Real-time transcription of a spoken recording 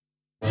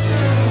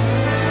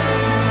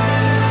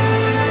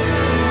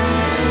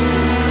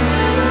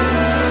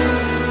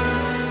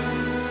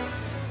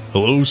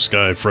Hello,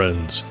 Sky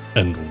Friends,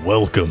 and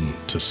welcome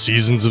to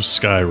Seasons of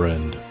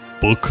Skyrend,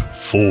 Book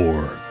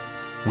 4.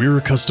 We're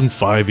a custom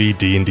 5e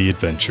D&D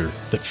adventure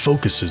that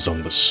focuses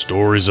on the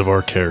stories of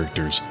our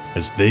characters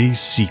as they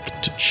seek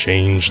to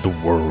change the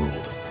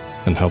world,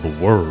 and how the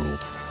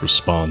world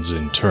responds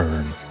in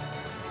turn.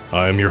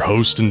 I am your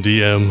host and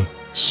DM,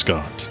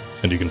 Scott,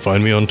 and you can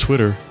find me on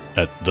Twitter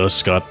at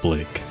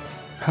 @TheScottBlake.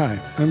 Hi,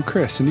 I'm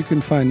Chris, and you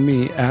can find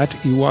me at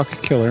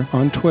Ewok Killer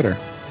on Twitter.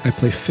 I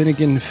play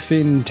Finnegan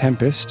Finn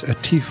Tempest, a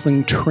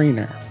Tiefling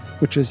Trainer,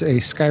 which is a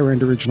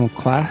Skyrend original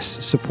class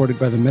supported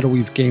by the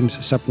Metalweave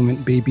Games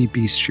supplement Baby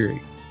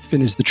Bestiary.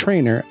 Finn is the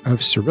trainer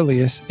of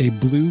Cerilius, a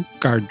blue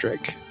guard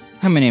drake.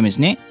 Hi, my name is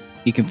Nate.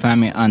 You can find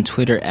me on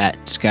Twitter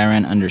at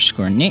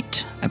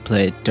Skyren_Nate. I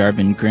play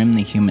Darvin Grimm,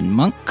 the human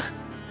monk,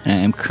 and I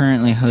am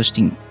currently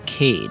hosting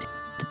Cade,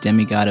 the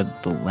demigod of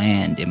the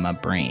land in my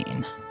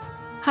brain.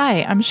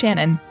 Hi, I'm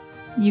Shannon.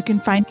 You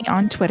can find me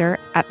on Twitter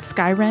at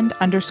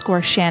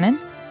Skyrend_Shannon.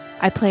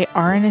 I play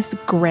Aranus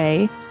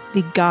Grey,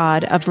 the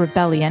god of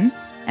rebellion,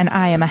 and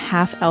I am a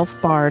half-elf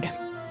bard.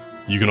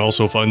 You can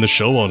also find the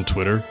show on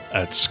Twitter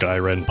at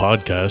Skyrend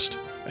Podcast,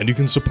 and you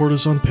can support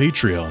us on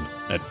Patreon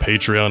at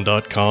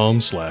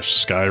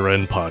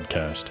patreon.com/Skyrend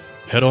Podcast.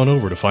 Head on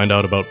over to find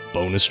out about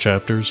bonus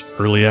chapters,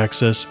 early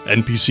access,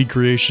 NPC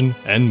creation,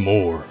 and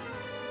more.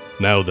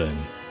 Now then,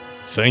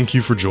 thank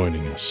you for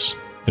joining us,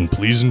 and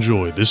please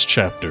enjoy this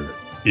chapter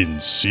in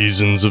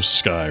Seasons of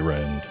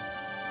Skyrend.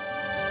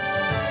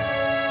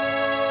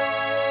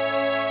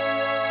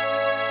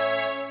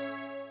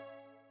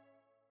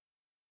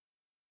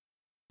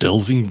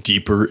 Delving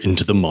deeper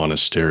into the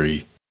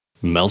monastery,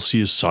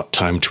 Malcius sought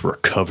time to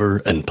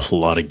recover and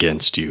plot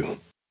against you.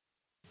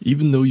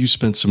 Even though you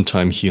spent some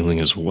time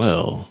healing as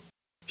well,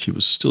 he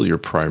was still your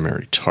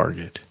primary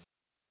target.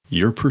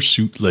 Your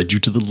pursuit led you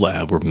to the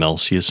lab where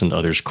Malcius and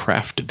others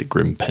crafted the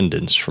grim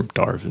pendants from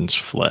Darvin's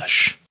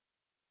flesh.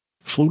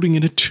 Floating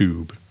in a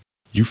tube,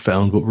 you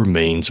found what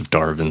remains of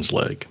Darvin's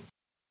leg.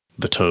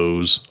 The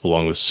toes,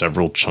 along with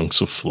several chunks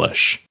of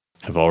flesh,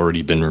 have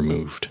already been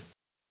removed.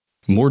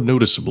 More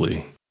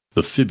noticeably,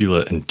 the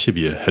fibula and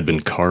tibia had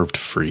been carved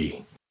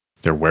free,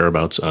 their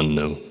whereabouts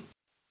unknown.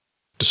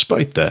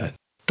 Despite that,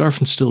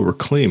 Darvin still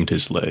reclaimed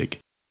his leg,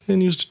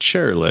 and used a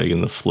chair leg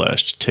in the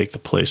flesh to take the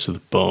place of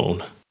the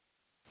bone.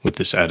 With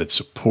this added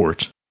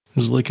support,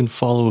 his leg can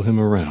follow him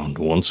around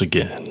once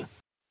again.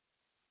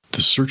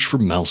 The search for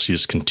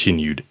Malcius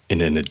continued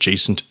in an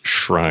adjacent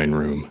shrine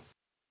room.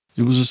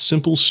 It was a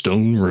simple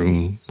stone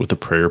room with a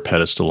prayer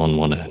pedestal on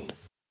one end.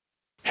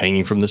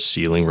 Hanging from the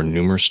ceiling were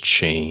numerous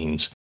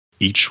chains,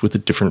 each with a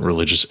different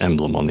religious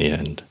emblem on the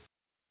end.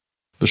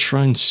 The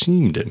shrine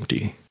seemed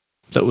empty.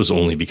 That was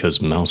only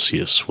because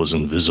Malcius was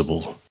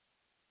invisible.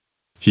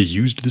 He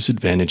used this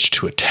advantage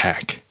to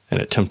attack and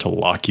attempt to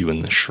lock you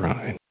in the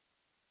shrine.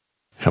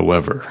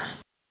 However,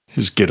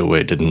 his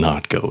getaway did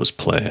not go as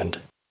planned.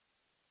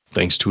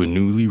 Thanks to a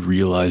newly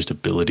realized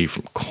ability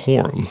from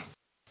Corum,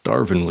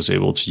 Darvin was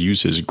able to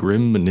use his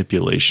grim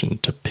manipulation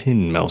to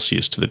pin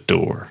Malcius to the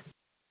door.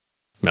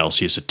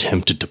 Malcius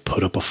attempted to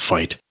put up a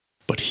fight,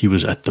 but he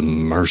was at the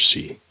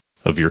mercy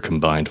of your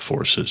combined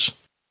forces.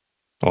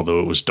 Although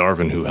it was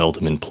Darvin who held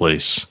him in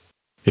place,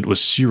 it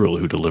was Cyril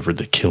who delivered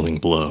the killing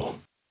blow,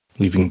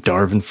 leaving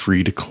Darvin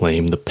free to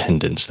claim the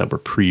pendants that were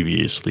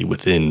previously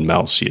within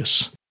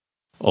Malcius,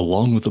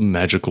 along with a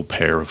magical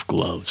pair of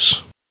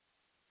gloves.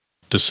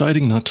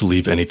 Deciding not to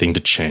leave anything to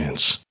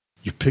chance,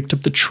 you picked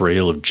up the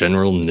trail of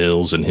General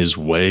Nils and his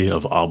Way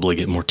of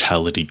Obligate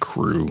Mortality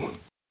crew.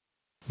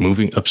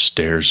 Moving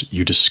upstairs,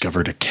 you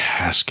discovered a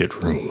casket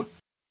room.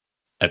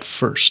 At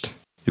first,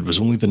 it was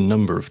only the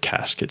number of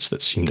caskets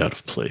that seemed out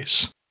of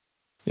place.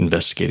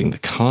 Investigating the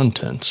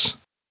contents,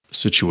 the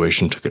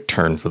situation took a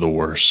turn for the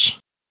worse.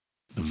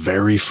 The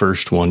very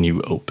first one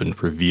you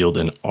opened revealed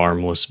an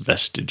armless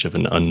vestige of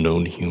an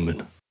unknown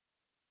human.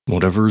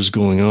 Whatever is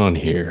going on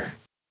here,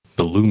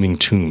 the looming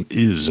tomb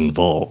is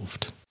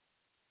involved.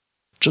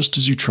 Just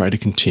as you try to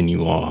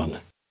continue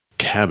on,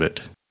 Cabot,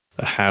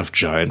 a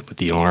half-giant with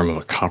the arm of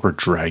a copper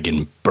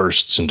dragon,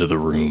 bursts into the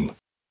room.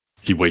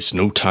 He wastes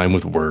no time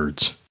with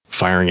words,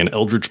 firing an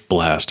eldritch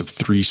blast of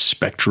 3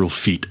 spectral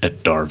feet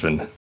at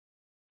Darvin.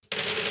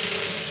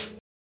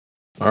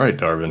 Alright,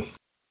 Darvin.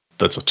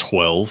 That's a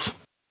 12.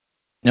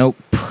 Nope.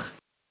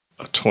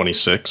 A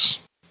 26.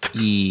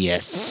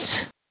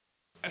 Yes.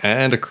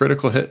 And a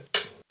critical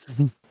hit.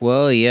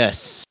 Well,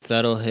 yes,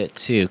 that'll hit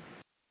too.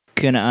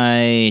 Can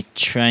I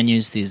try and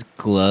use these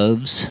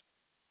gloves?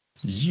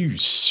 You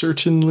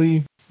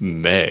certainly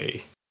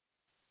may.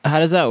 How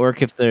does that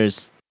work if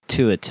there's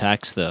 2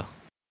 attacks, though?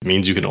 It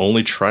means you can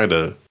only try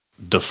to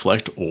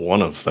deflect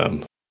one of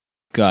them.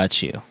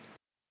 Got you.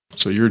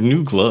 So your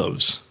new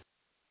gloves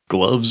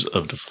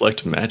of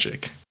deflect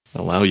magic,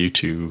 allow you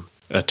to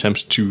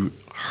attempt to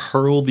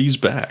hurl these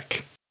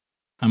back.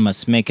 I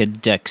must make a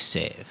dex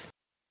save.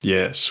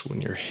 Yes,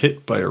 when you're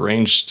hit by a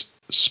ranged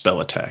spell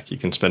attack, you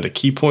can spend a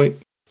key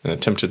point and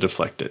attempt to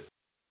deflect it.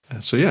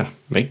 So yeah,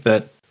 make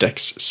that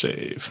dex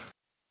save.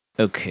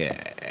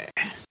 Okay.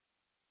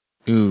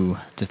 Ooh,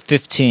 it's a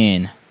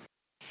 15.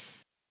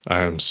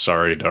 I'm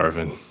sorry,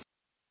 Darvin.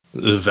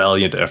 A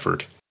valiant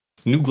effort.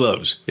 New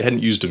gloves. You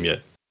hadn't used them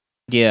yet.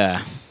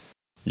 Yeah.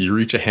 You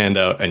reach a hand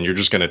out, and you're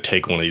just going to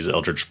take one of these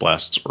Eldritch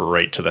Blasts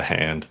right to the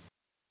hand.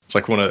 It's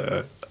like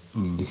I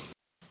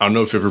don't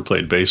know if you ever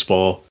played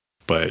baseball,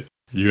 but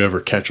you ever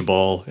catch a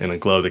ball in a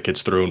glove that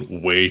gets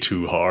thrown way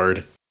too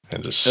hard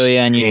and just Oh,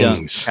 yeah, and you don't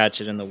stings.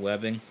 catch it in the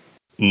webbing.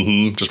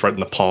 Just right in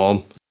the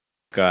palm.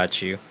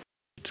 Got you.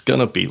 It's going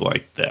to be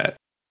like that.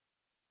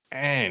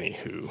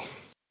 Anywho,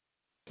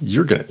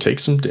 you're going to take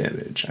some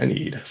damage. I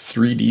need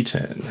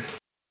 3d10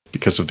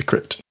 because of the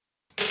crit.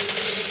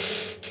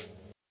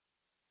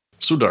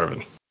 So,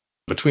 Darvin,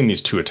 between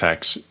these two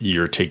attacks,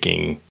 you're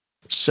taking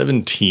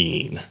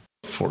 17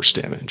 force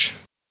damage.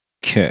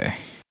 Okay.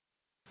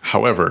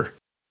 However,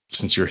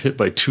 since you're hit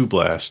by 2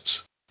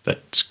 blasts,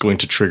 that's going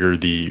to trigger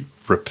the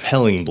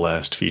repelling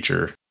blast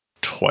feature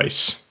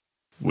twice,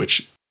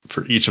 which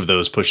for each of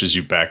those pushes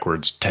you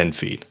backwards 10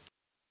 feet.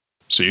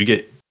 So you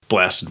get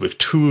blasted with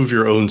 2 of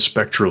your own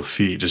spectral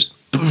feet, just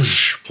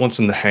boosh, once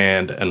in the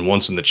hand and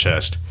once in the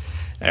chest,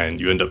 and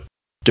you end up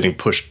getting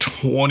pushed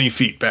 20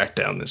 feet back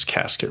down this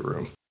casket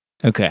room.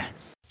 Okay.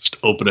 Just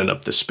opening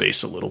up the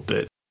space a little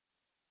bit.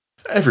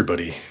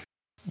 Everybody,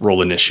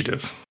 roll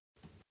initiative.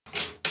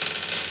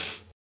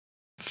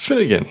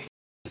 Finnegan.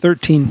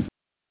 13.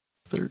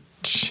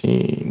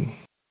 13.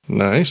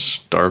 Nice.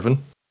 Darvin.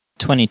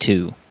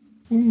 22.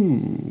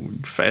 Ooh,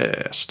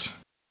 fast.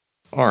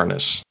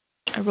 Arnis.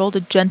 I rolled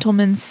a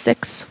gentleman's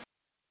 6.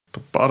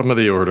 The bottom of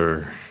the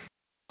order.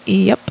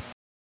 Yep.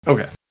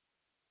 Okay.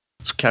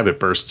 So Cabot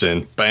bursts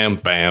in. Bam,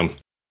 bam.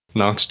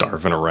 Knocks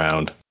Darvin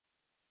around.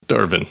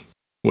 Darvin,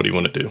 what do you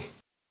want to do?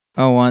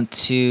 I want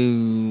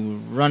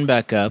to run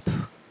back up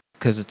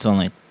because it's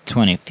only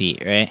 20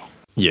 feet, right?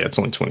 Yeah, it's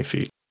only 20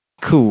 feet.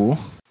 Cool.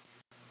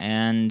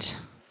 And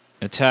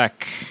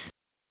attack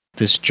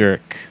this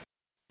jerk.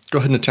 Go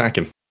ahead and attack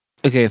him.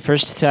 Okay,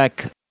 first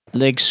attack,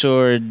 leg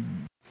sword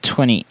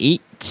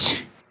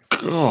 28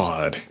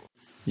 God.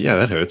 Yeah,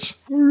 that hits.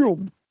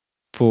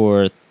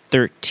 for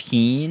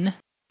 13.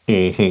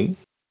 Mm-hmm.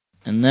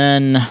 And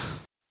then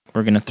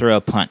we're going to throw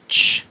a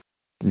punch.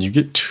 You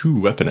get 2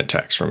 weapon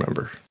attacks,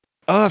 remember?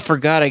 Oh, I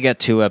forgot I got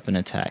 2 weapon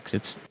attacks.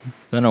 It's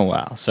been a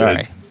while. Sorry.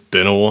 It's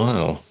been a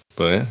while,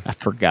 but yeah. I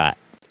forgot.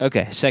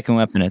 Okay, second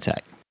weapon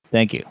attack.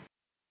 Thank you.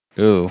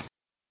 Ooh,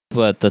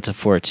 but that's a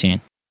 14.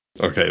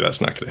 Okay,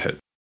 that's not going to hit.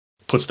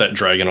 Puts that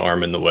dragon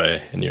arm in the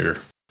way, and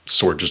your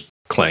sword just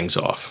clangs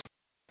off.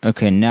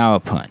 Okay, now a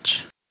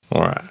punch.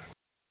 All right.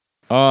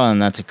 Oh,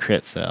 and that's a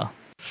crit fail.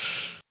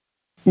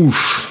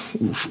 Oof,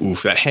 oof,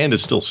 oof. That hand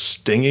is still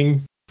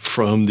stinging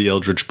from the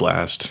Eldritch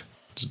Blast.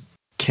 Just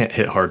can't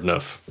hit hard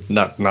enough.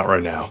 Not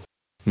right now.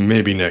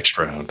 Maybe next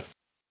round.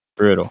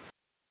 Brutal.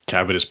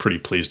 Cabot is pretty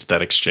pleased at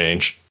that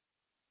exchange.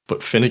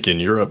 But Finnegan,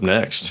 you're up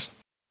next.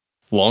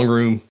 Long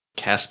room,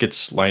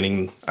 caskets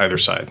lining either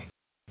side.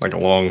 Like a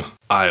long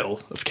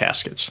aisle of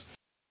caskets.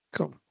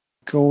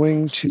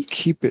 Going to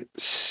keep it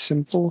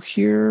simple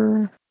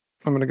here.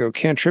 I'm going to go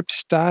cantrip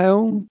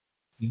style.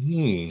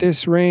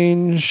 This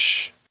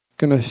range,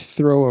 going to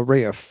throw a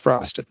ray of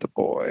frost at the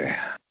boy.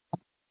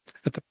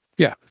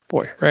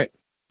 Boy, right?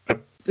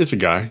 It's a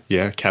guy.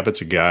 Yeah,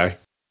 Cabot's a guy.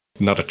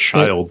 Not a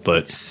child,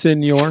 but...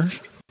 Senor.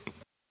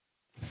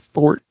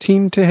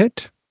 14 to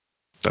hit.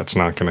 That's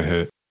not going to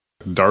hit.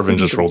 Darvin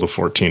just rolled a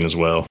 14 as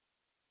well.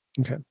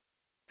 Okay.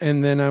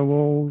 And then I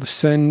will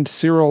send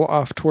Cyril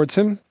off towards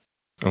him.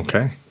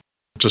 Okay.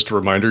 Just a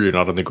reminder, you're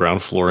not on the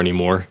ground floor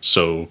anymore,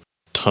 so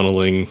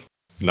tunneling,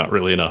 not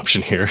really an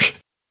option here.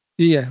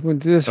 Yeah, well,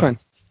 that's fine.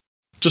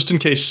 Just in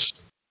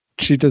case.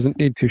 She doesn't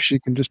need to. She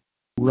can just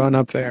run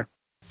up there.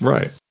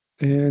 Right.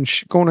 And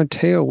she's going to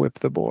tail whip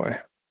the boy.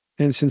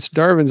 And since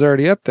Darvin's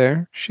already up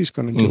there, she's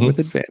going to do it with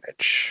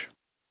advantage.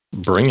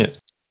 Bring it.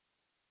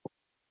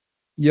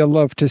 You'll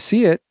love to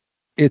see it.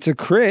 It's a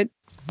crit.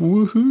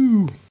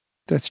 Woohoo.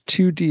 That's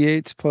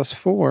 2d8s plus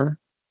 4.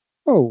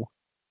 Oh,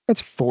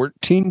 that's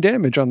 14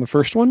 damage on the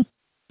first one.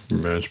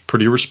 That's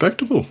pretty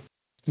respectable.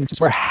 And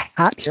since we're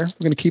hot here,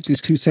 we're going to keep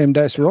these 2 same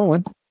dice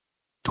rolling.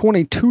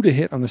 22 to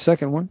hit on the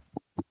second one.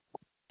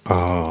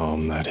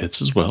 That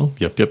hits as well.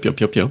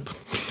 Yep.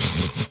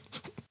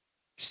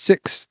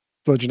 6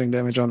 bludgeoning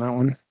damage on that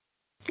one.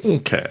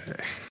 Okay.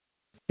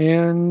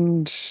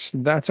 And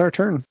that's our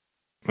turn.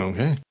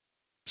 Okay.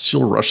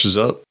 Seal rushes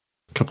up.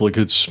 A couple of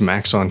good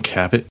smacks on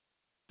Cabot.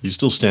 He's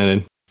still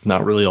standing.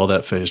 Not really all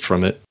that phased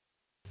from it.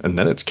 And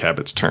then it's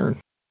Cabot's turn.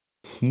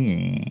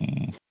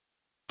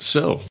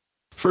 So,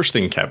 first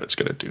thing Cabot's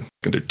going to do.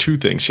 Going to do 2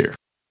 things here.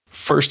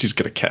 First, he's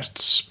going to cast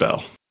a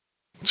spell.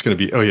 It's going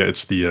to be... Oh, yeah,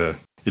 it's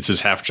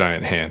his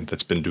half-giant hand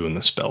that's been doing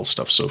the spell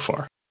stuff so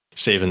far.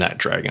 Saving that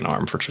dragon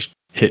arm for just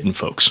hitting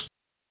folks.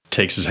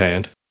 Takes his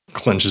hand,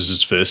 clenches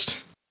his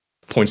fist,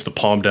 points the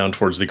palm down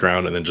towards the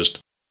ground, and then just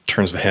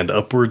turns the hand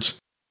upwards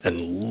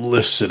and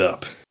lifts it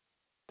up.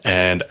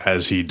 And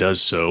as he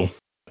does so,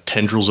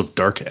 tendrils of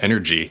dark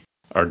energy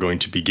are going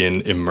to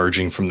begin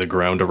emerging from the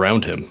ground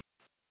around him.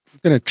 I'm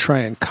going to try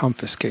and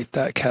confiscate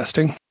that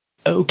casting.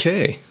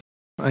 Okay.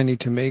 I need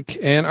to make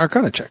an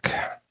Arcana check.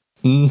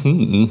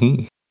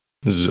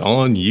 This is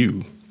on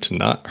you to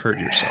not hurt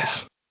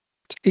yourself.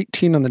 It's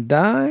 18 on the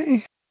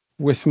die.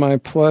 With my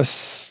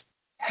plus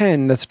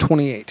 10, that's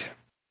 28.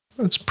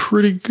 That's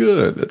pretty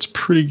good.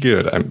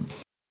 I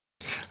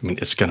mean,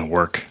 it's going to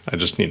work. I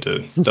just need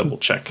to double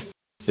check.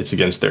 It's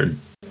against their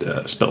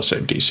spell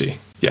save DC.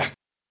 Yeah.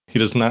 He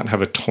does not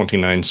have a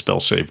 29 spell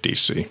save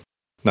DC.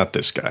 Not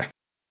this guy.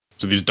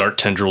 So these dark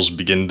tendrils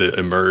begin to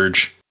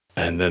emerge,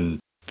 and then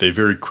they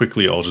very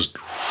quickly all just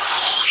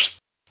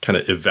kind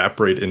of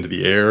evaporate into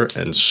the air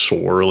and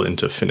swirl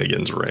into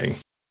Finnegan's ring.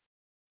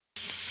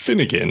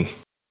 Finnegan,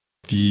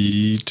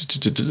 the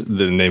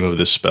name of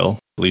this spell,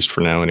 at least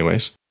for now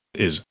anyways,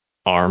 is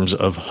Arms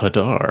of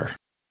Hadar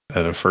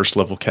at a first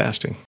level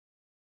casting.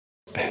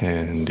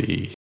 And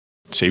the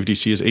save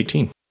DC is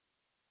 18.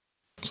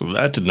 So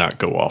that did not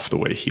go off the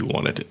way he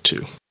wanted it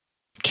to.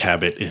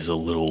 Cabot is a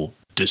little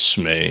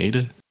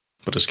dismayed,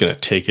 but is going to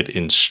take it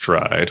in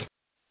stride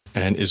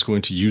and is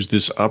going to use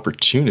this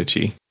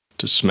opportunity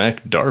to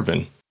smack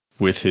Darvin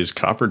with his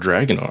copper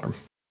dragon arm.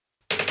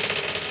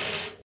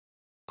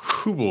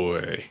 Hoo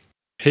boy.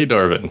 Hey,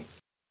 Darvin.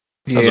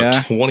 How's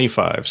a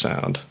 25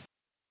 sound?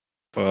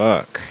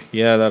 Fuck.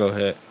 Yeah, that'll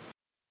hit.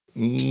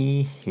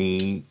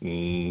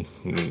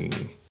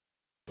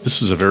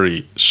 This is a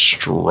very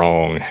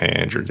strong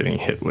hand you're getting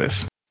hit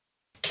with.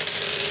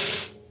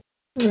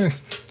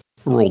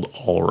 Rolled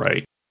all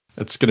right.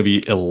 It's going to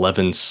be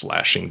 11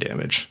 slashing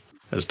damage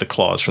as the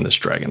claws from this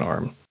dragon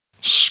arm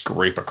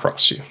scrape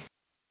across you.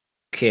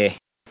 Okay,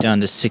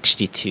 down to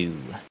 62.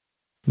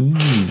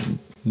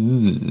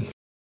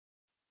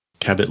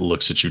 Cabot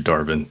looks at you,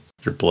 Darvin,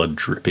 your blood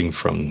dripping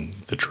from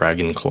the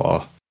dragon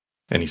claw,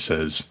 and he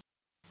says,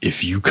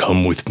 "If you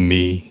come with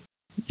me,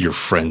 your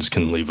friends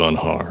can leave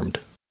unharmed."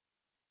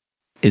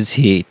 Is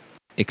he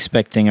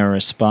expecting a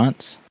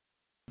response?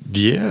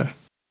 Yeah,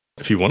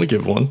 if you want to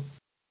give one.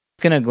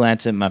 I'm gonna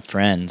glance at my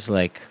friends,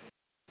 like,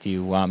 do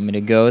you want me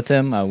to go with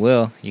him? I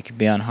will. You could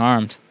be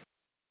unharmed.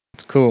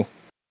 It's cool.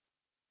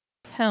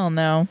 Hell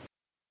no.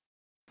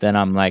 Then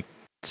I'm like,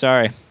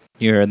 sorry,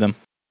 you heard them.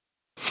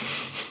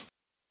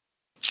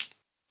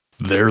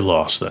 They're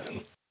lost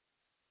then.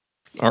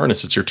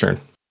 Arnis, it's your turn.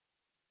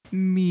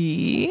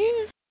 Me?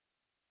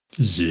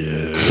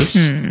 Yes.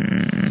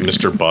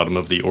 Mr. Bottom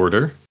of the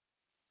Order.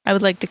 I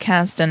would like to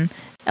cast an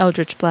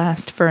Eldritch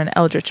Blast for an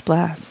Eldritch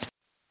Blast.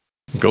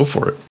 Go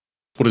for it.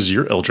 What does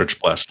your Eldritch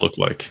Blast look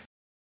like?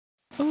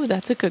 Oh,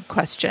 that's a good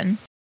question.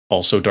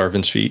 Also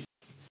Darvin's feet?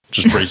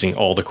 Just raising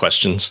all the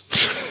questions.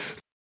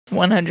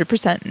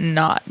 100%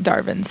 not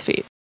Darvin's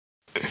feet.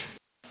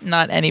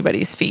 Not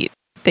anybody's feet.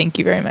 Thank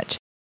you very much.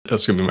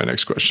 That's going to be my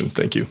next question.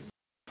 Thank you.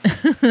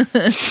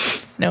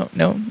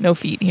 No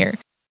feet here.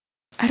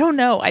 I don't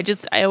know.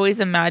 I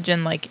always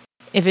imagine like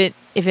if it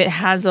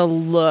has a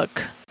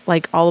look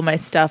like all of my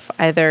stuff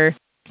either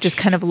just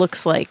kind of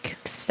looks like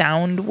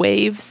sound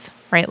waves,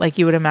 right? Like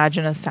you would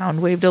imagine a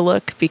sound wave to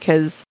look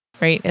because,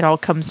 right, it all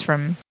comes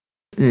from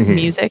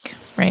music,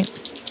 right?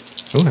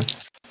 Okay.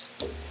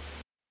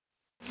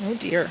 Oh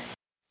dear.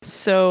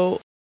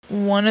 So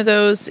one of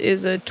those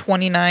is a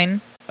 29.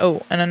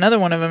 Oh, and another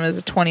one of them is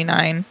a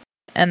 29.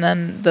 And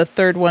then the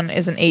third one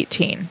is an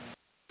 18.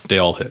 They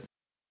all hit.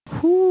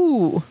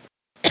 Whoo.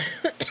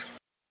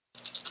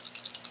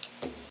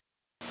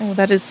 Oh,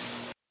 that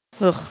is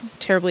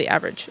terribly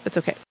average. It's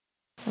okay.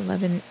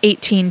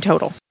 18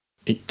 total.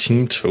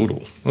 18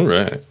 total. All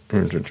right.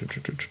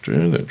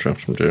 That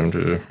drops him down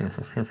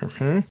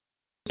to...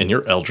 And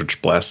your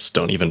Eldritch Blasts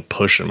don't even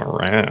push him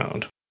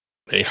around.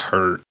 They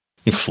hurt.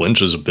 He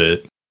flinches a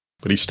bit,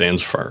 but he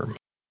stands firm.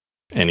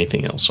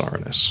 Anything else,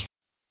 Arnis?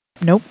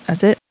 Nope,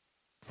 that's it.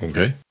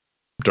 Okay.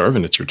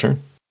 Darvin, it's your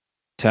turn.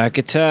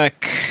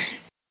 Attack.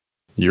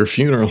 Your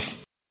funeral.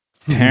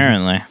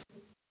 Apparently.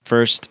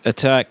 First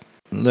attack,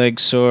 leg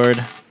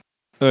sword.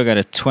 Oh, I got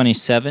a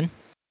 27.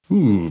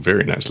 Ooh,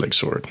 very nice leg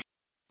sword.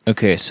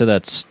 Okay, so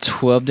that's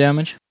 12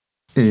 damage.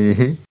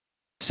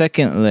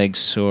 Second leg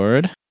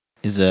sword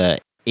is a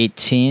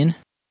 18.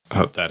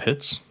 That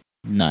hits.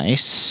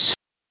 Nice.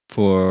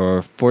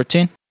 For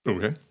 14.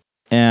 Okay.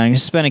 And I'm going to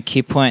spend a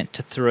key point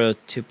to throw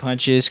 2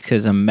 punches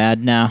because I'm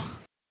mad now.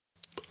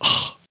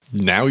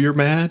 Now you're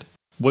mad?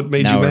 What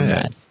made now you we're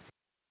mad?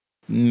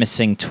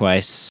 Missing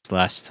twice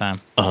last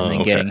time. And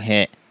then getting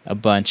hit a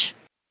bunch.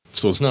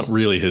 So it's not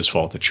really his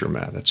fault that you're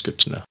mad. That's good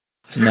to know.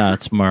 No,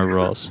 it's more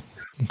rolls.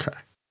 Okay.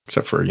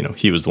 Except for,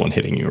 he was the one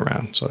hitting you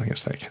around, so I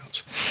guess that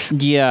counts.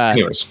 Yeah.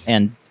 Anyways.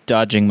 And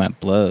dodging my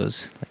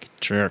blows like a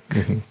jerk.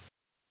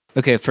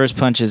 Okay, first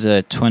punch is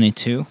a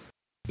 22.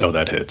 Oh,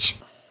 that hits.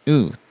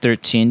 Ooh,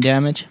 13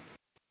 damage.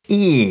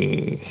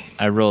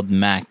 I rolled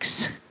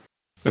max.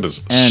 That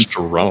is And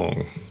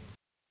strong.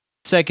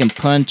 Second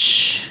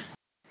punch,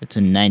 it's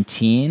a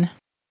 19.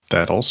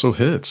 That also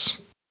hits.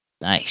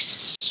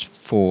 Nice.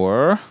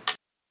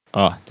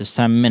 This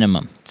time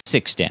minimum.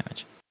 6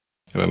 damage.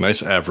 And a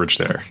nice average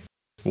there.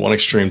 One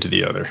extreme to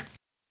the other.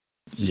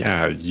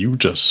 Yeah, you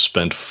just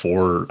spent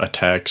 4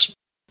 attacks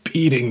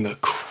beating the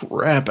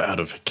crap out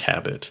of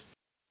Cabot.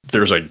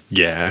 There's a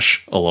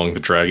gash along the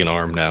dragon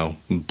arm now,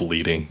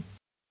 bleeding.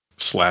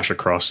 slash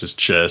across his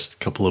chest, a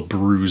couple of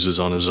bruises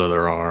on his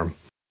other arm.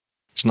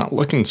 He's not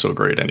looking so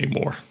great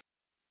anymore.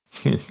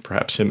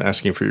 Perhaps him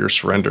asking for your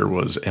surrender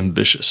was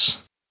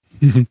ambitious.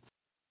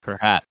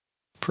 Perhaps.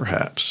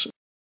 Perhaps.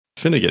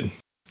 Finnegan,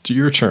 to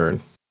your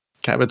turn.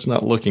 Cabot's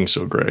not looking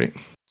so great.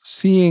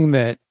 Seeing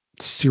that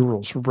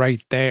Cyril's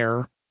right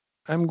there,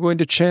 I'm going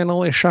to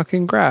channel a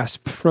shocking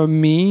grasp from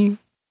me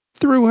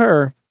through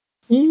her.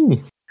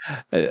 Ooh.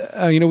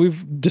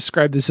 We've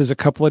described this as a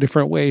couple of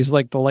different ways,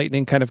 like the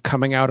lightning kind of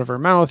coming out of her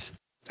mouth.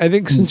 I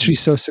think since she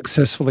so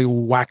successfully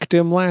whacked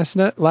him last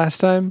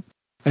time,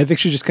 I think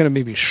she just kind of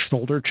maybe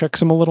shoulder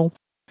checks him a little.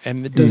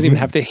 And it doesn't even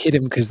have to hit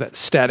him because that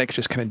static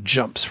just kind of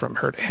jumps from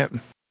her to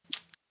him.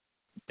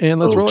 And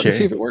let's roll it and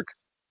see if it works.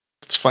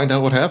 Let's find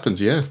out what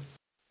happens, yeah.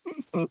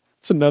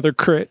 It's another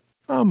crit.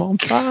 I'm on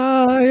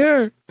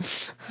fire.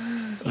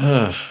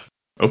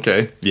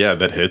 Okay, yeah,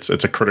 that hits.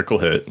 It's a critical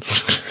hit.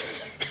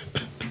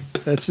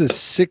 That's a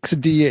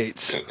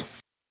 6d8s.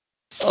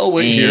 Oh,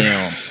 wait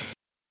here.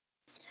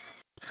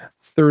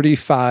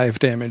 35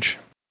 damage.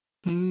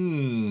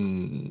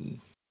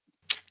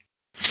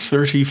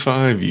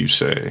 35, you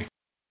say?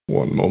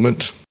 One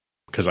moment.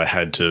 Because I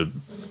had to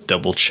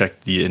double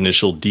check the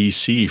initial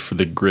DC for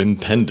the Grim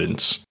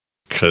Pendants.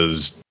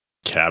 Because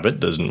Cabot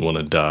doesn't want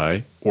to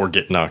die or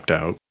get knocked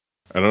out.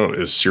 I don't know,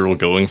 is Cyril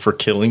going for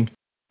killing?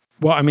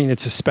 Well, I mean,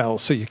 it's a spell,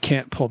 so you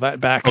can't pull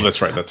that back. Oh,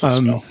 that's right, that's a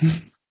spell.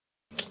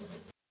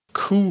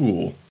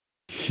 Cool.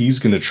 He's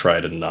going to try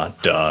to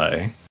not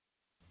die.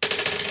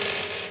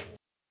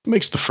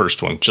 Makes the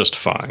first one just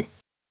fine.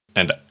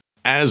 And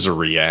as a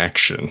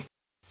reaction,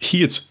 he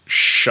gets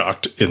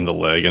shocked in the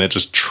leg and it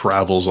just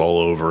travels all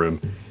over him.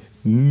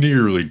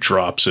 Nearly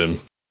drops him.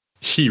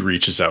 He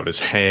reaches out his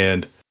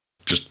hand,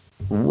 just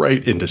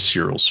right into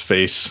Cyril's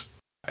face,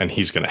 and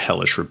he's going to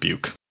Hellish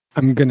Rebuke.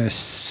 I'm going to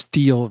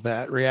steal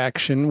that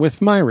reaction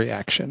with my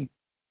reaction.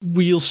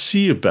 We'll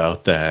see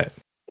about that.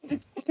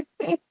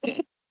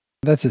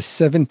 That's a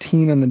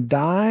 17 on the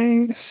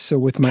die. So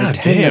with my God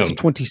 10, damn. that's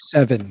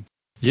 27.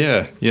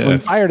 Yeah. On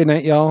fire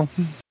tonight, y'all.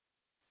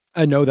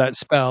 I know that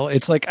spell.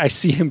 It's like I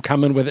see him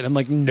coming with it. I'm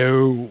like,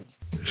 no.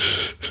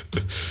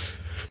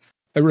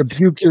 I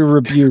rebuke your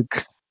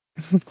rebuke.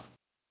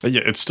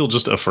 Yeah, it's still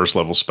just a first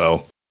level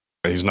spell.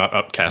 He's not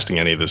upcasting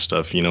any of this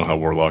stuff. You know how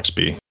warlocks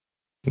be.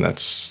 And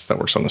that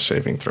works on a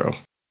saving throw.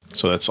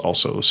 So that's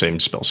also the same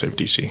spell save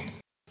DC.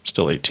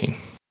 Still 18.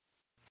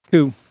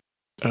 Who?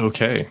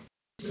 Okay.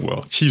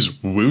 Well,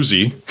 he's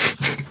woozy.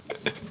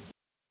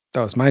 That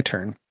was my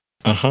turn.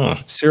 Uh-huh.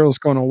 Cyril's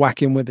going to whack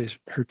him with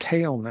her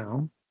tail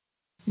now.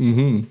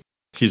 Mm-hmm.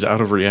 He's out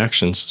of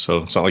reactions, so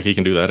it's not like he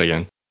can do that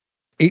again.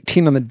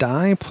 18 on the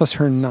die plus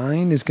her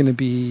 9 is going to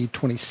be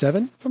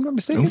 27, if I'm not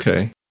mistaken.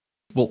 Okay.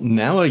 Well,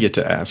 now I get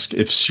to ask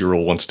if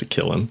Cyril wants to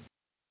kill him.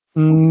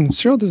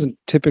 Cyril doesn't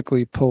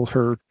typically pull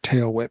her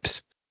tail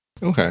whips.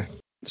 Okay.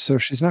 So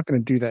she's not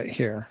going to do that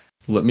here.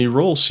 Let me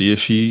roll, see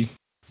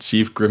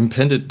if Grim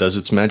Pendant does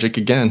its magic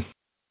again.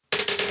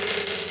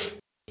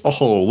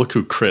 Oh, look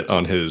who crit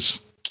on his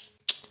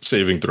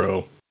saving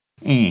throw.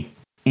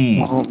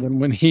 Well, then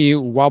when he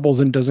wobbles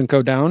and doesn't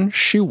go down,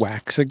 she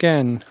whacks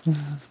again.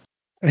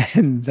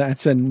 And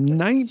that's a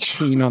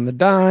 19 on the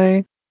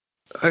die.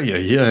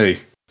 Ay.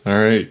 All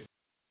right.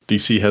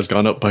 DC has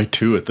gone up by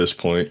 2 at this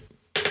point.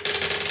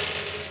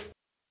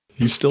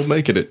 He's still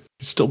making it.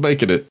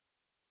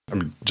 I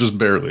mean, just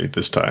barely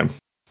this time.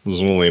 It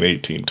was only an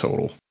 18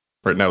 total.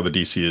 Right now the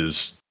DC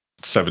is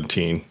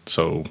 17,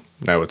 so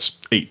now it's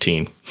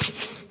 18.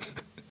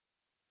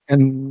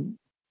 And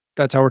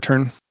that's our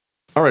turn.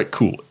 All right,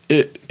 cool.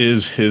 It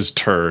is his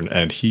turn,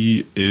 and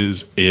he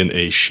is in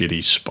a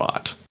shitty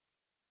spot.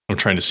 I'm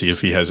trying to see if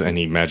he has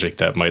any magic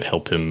that might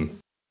help him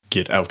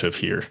get out of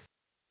here.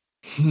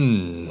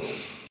 You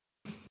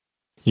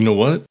know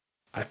what?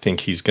 I think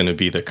he's going to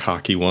be the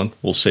cocky one.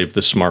 We'll save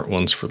the smart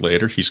ones for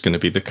later. He's going to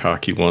be the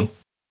cocky one.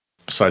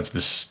 Besides,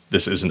 this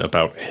isn't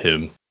about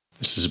him.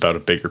 This is about a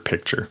bigger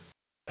picture.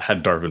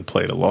 Had Darvin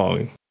played along,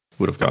 it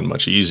would have gone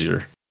much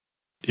easier.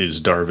 Is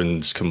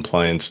Darvin's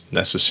compliance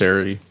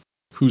necessary?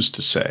 Who's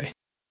to say?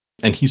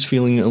 And he's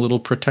feeling a little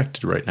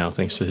protected right now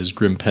thanks to his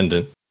Grim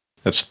Pendant.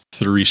 That's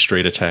 3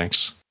 straight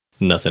attacks.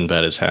 Nothing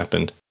bad has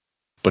happened.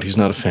 But he's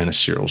not a fan of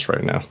Cyril's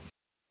right now.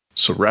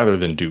 So rather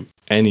than do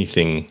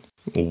anything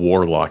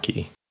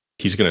warlocky,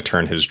 he's going to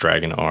turn his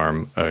dragon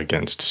arm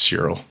against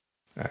Cyril.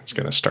 He's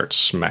going to start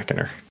smacking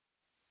her.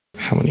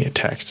 How many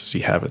attacks does he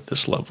have at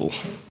this level?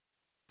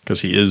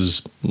 Because he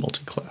is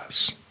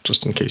multi-class,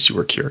 just in case you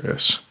were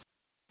curious.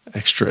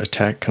 Extra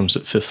attack comes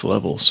at 5th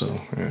level,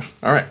 so yeah.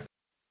 All right.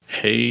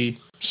 Hey,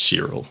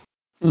 Cyril.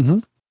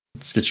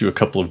 Let's get you a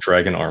couple of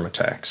dragon arm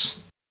attacks.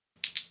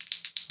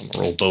 I'm going to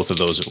roll both of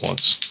those at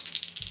once.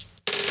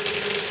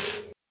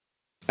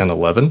 An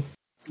 11.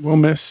 We'll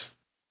miss.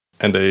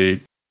 And a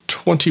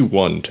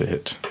 21 to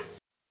hit.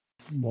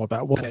 Well,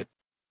 that will hit.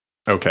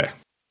 Okay.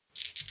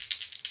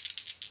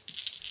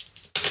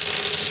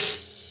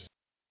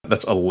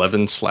 That's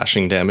 11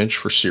 slashing damage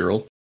for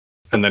Cyril.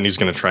 And then he's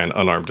going to try an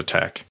unarmed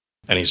attack.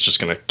 And he's just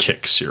going to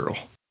kick Cyril.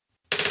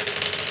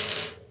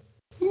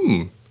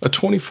 A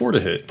 24 to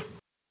hit.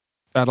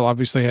 That'll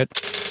obviously hit.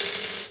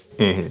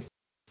 Mm-hmm.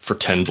 For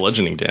 10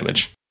 bludgeoning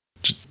damage.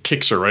 Just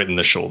kicks her right in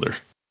the shoulder.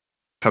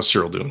 How's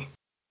Cyril doing?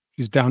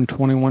 He's down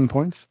 21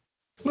 points.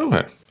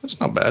 Okay, that's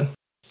not bad.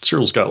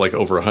 Cyril's got like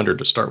over 100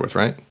 to start with,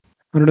 right?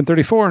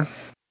 134.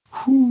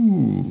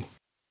 Whoo.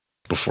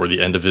 Before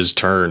the end of his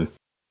turn,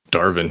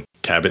 Darvin,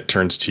 Cabot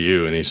turns to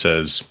you and he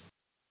says,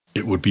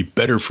 "It would be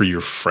better for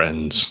your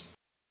friends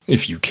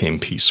if you came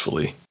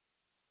peacefully.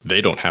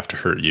 They don't have to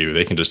hurt you.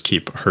 They can just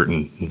keep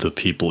hurting the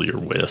people you're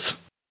with."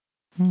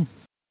 And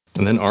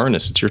then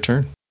Arnis, it's your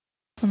turn.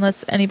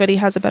 Unless anybody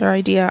has a better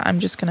idea, I'm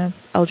just going to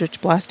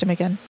Eldritch Blast him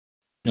again.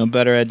 No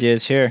better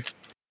ideas here.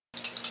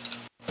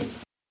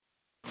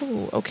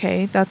 Oh,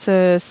 okay. That's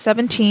a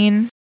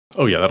 17.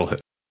 Oh, yeah, that'll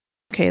hit.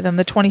 Okay, then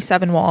the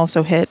 27 will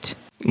also hit.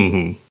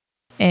 Mm-hmm.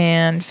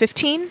 And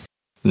 15?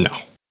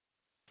 No.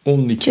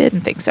 Only 2.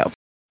 Didn't think so.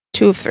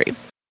 2 of 3.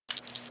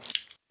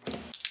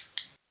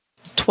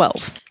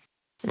 12.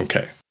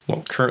 Okay.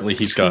 Well, currently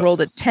he's got...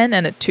 Rolled a 10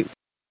 and a 2.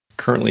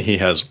 Currently he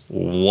has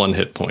 1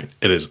 hit point.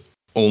 It is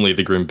only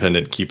the Grim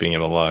Pendant keeping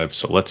him alive,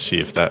 so let's see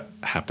if that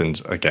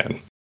happens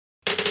again.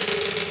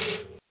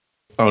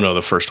 Oh no,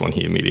 the first one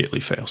he immediately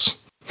fails.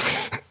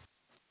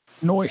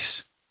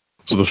 Nice.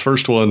 So the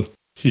first one,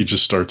 he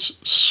just starts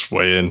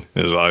swaying,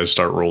 his eyes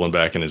start rolling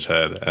back in his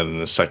head, and then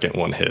the second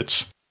one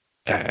hits,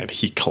 and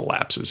he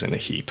collapses in a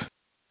heap.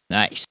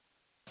 Nice.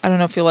 I don't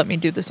know if you'll let me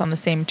do this on the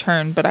same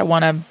turn, but I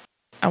want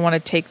to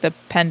take the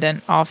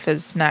pendant off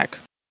his neck.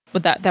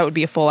 But that would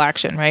be a full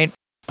action, right?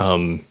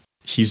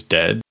 He's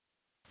dead.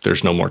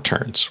 There's no more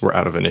turns. We're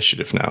out of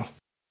initiative now.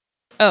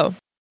 Oh,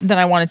 then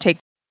I want to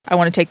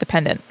take the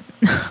pendant.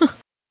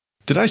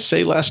 Did I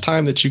say last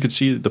time that you could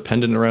see the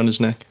pendant around his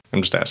neck?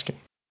 I'm just asking.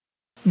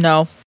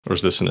 No. Or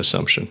is this an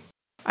assumption?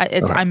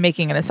 I'm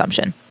making an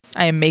assumption.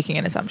 I am making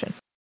an assumption.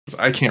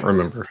 I can't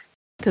remember.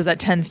 Because that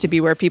tends to be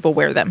where people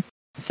wear them.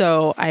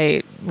 So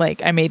I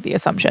made the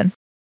assumption.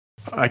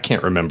 I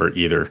can't remember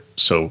either.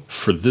 So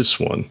for this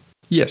one,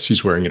 yes,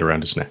 he's wearing it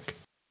around his neck.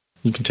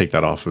 You can take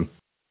that off him.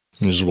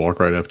 And just walk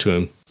right up to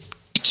him.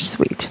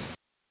 Sweet.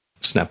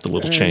 Snap the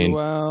little chain.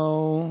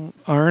 While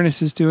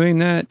Arnis is doing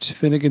that,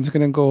 Finnegan's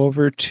going to go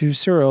over to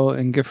Cyril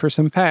and give her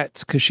some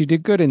pats because she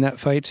did good in that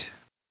fight.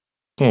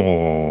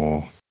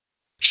 Oh,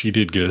 she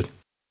did good.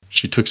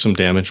 She took some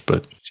damage,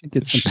 but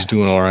she's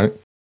doing all right.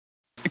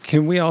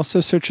 Can we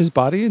also search his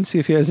body and see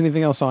if he has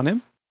anything else on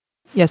him?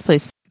 Yes,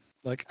 please.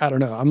 Like, I don't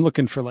know. I'm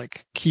looking for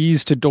like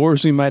keys to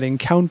doors we might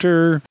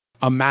encounter,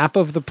 a map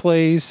of the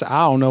place.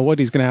 I don't know what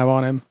he's going to have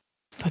on him.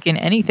 Fucking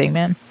anything,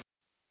 man.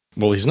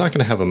 Well, he's not going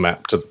to have a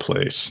map to the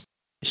place.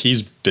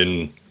 He's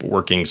been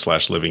working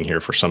 / living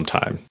here for some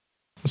time.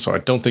 So I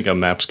don't think a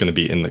map's going to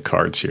be in the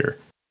cards here.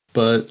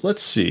 But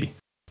let's see.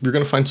 You're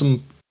going to find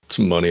some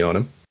money on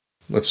him.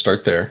 Let's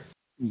start there.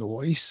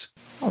 Nice.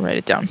 I'll write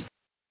it down.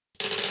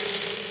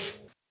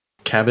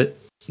 Cabot,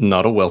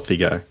 not a wealthy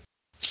guy.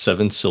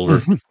 7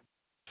 silver,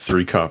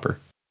 3 copper.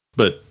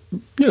 But,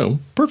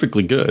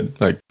 perfectly good.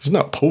 Like, he's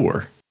not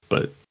poor,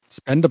 but...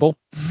 spendable.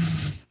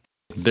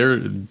 I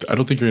don't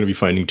think you're going to be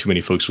finding too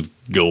many folks with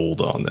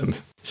gold on them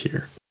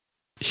here.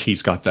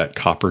 He's got that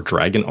copper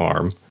dragon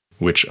arm,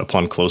 which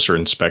upon closer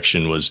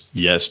inspection was,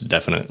 yes,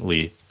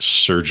 definitely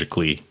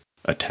surgically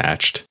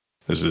attached.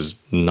 This is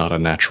not a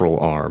natural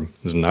arm.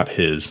 This is not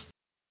his.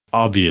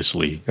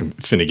 Obviously, and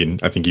Finnegan,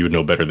 I think you would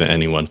know better than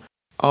anyone,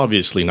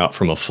 obviously not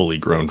from a fully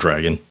grown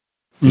dragon.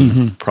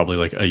 Mm-hmm. Probably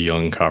like a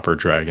young copper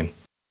dragon.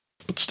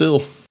 But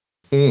still.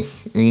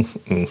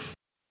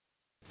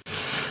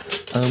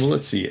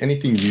 Let's see.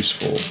 Anything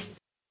useful?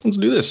 Let's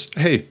do this.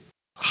 Hey,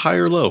 high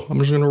or low? I'm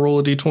just going to roll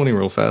a d20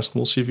 real fast.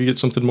 We'll see if you get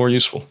something more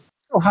useful.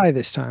 Oh, high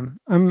this time.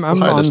 I'm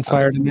on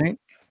fire tonight.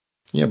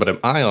 Yeah, but am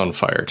I on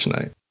fire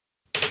tonight?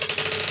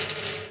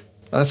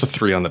 That's a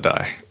 3 on the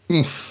die.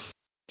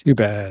 Too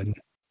bad.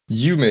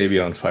 You may be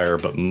on fire,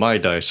 but my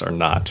dice are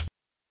not.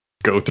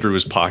 Go through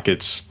his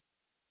pockets.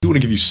 I want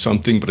to give you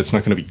something, but it's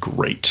not going to be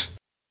great.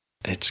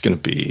 It's going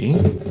to be...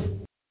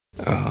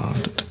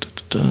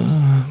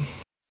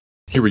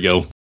 Here we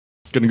go.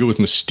 Going to go with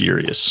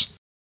mysterious.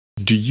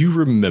 Do you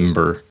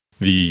remember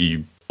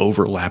the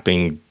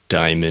overlapping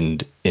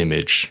diamond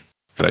image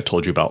that I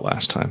told you about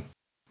last time?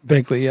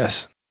 Vaguely,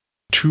 yes.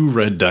 2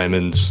 red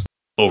diamonds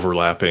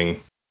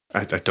overlapping.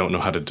 I don't know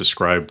how to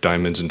describe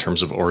diamonds in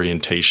terms of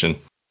orientation,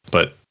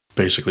 but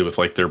basically with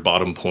like their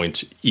bottom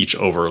points each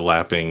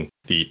overlapping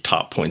the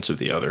top points of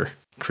the other,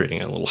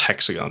 creating a little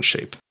hexagon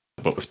shape,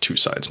 but with 2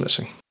 sides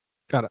missing.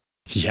 Got it.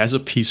 He has a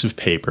piece of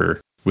paper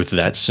with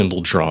that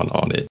symbol drawn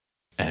on it,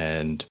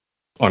 and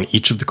on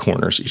each of the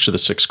corners, each of the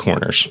 6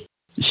 corners,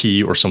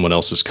 he or someone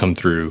else has come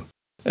through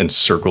and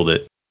circled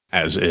it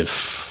as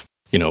if,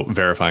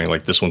 verifying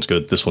like this one's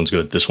good, this one's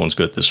good, this one's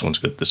good, this one's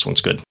good, this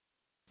one's good.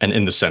 And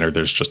in the center,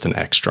 there's just an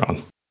X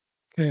drawn.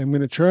 Okay, I'm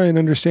going to try and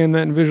understand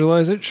that and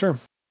visualize it. Sure.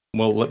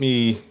 Well,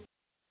 I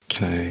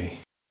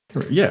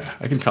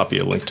can copy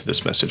a link to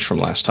this message from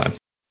last time.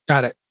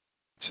 Got it.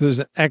 So there's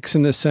an X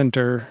in the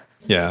center.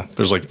 Yeah,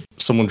 there's like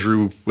someone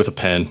drew with a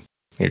pen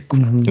A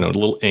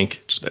little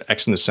ink, just an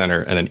X in the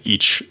center, and then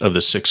each of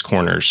the 6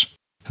 corners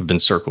have been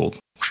circled.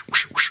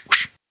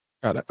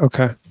 Got it.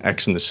 Okay.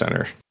 X in the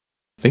center.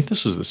 I think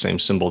this is the same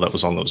symbol that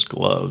was on those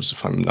gloves,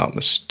 if I'm not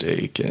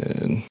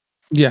mistaken.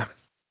 Yeah.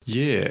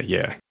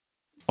 Yeah.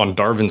 On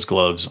Darvin's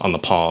gloves, on the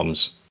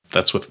palms,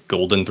 that's with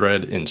golden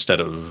thread instead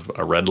of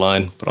a red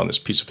line, but on this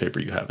piece of paper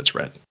you have, it's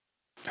red.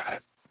 Got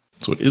it.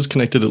 So it is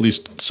connected at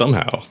least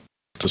somehow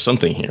to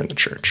something here in the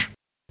church,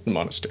 the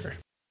monastery.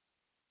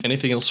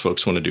 Anything else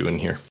folks want to do in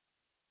here?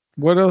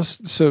 What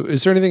else? So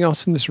is there anything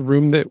else in this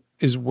room that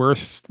is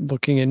worth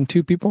looking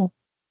into, people?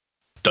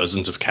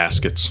 Dozens of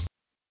caskets.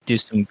 Do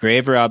some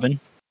grave robbing.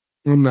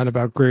 I'm not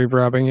about grave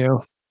robbing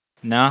you.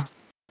 No,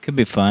 could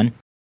be fun.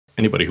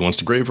 Anybody who wants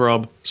to grave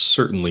rob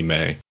certainly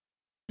may.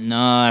 No,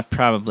 I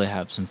probably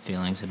have some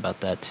feelings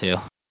about that too.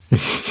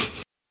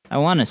 I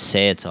want to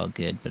say it's all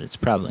good, but it's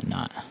probably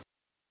not.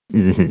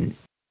 Mm-hmm.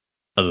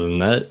 Other than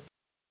that,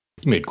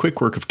 you made quick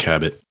work of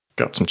Cabot,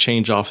 got some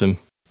change off him,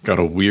 got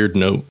a weird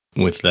note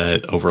with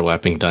that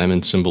overlapping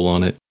diamond symbol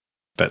on it.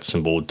 That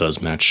symbol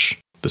does match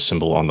the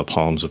symbol on the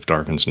palms of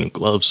Darvin's new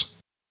gloves.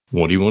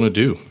 What do you want to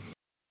do?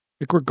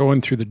 I think we're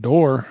going through the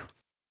door.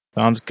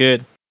 Sounds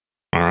good.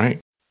 All right.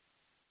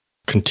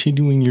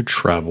 Continuing your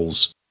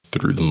travels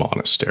through the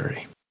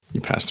monastery.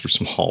 You pass through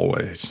some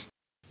hallways.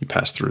 You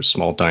pass through a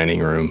small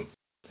dining room,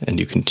 and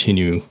you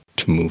continue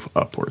to move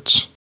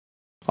upwards.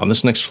 On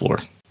this next floor,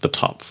 the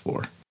top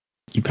floor,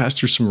 you pass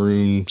through some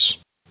rooms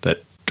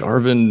that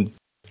Darvin,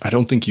 I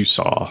don't think you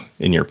saw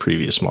in your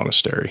previous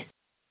monastery.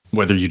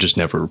 Whether you just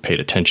never paid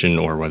attention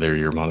or whether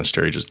your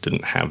monastery just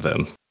didn't have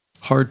them.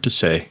 Hard to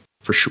say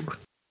for sure.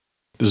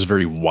 This is a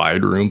very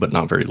wide room, but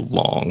not very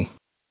long.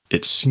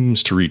 It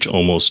seems to reach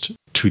almost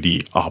to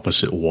the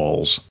opposite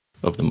walls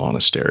of the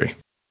monastery.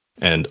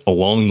 And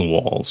along the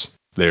walls,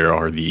 there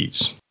are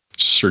these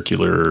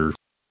circular,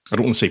 I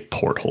don't want to say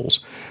portholes,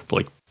 but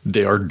like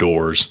they are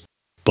doors,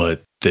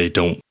 but they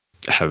don't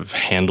have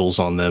handles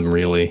on them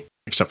really,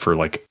 except for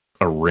like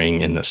a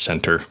ring in the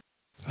center.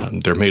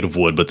 They're made of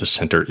wood, but the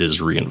center is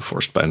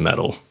reinforced by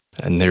metal.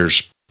 And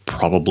there's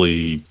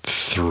probably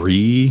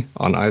 3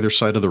 on either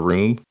side of the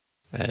room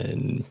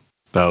and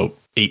about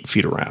 8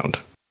 feet around.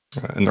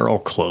 And they're all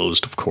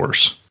closed, of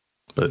course,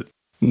 but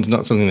it's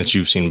not something that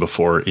you've seen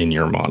before in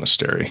your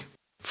monastery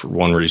for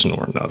one reason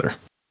or another.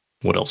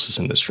 What else is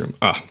in this room?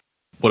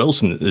 What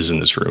else is in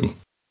this room?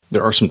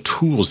 There are some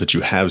tools that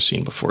you have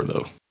seen before,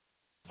 though.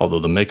 Although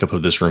the makeup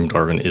of this room,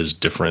 Darvin, is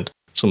different,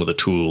 some of the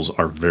tools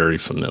are very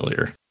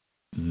familiar.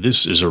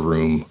 This is a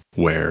room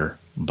where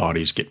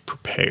bodies get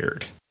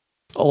prepared.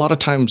 A lot of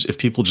times, if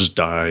people just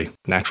die,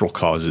 natural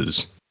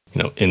causes,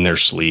 in their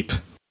sleep,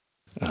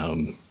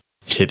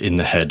 hit in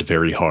the head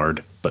very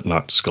hard, but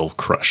not skull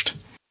crushed.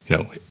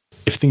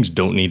 If things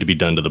don't need to be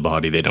done to the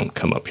body, they don't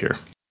come up here.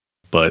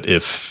 But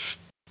if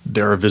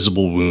there are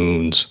visible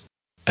wounds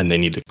and they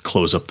need to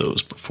close up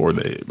those before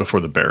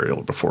the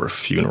burial, before a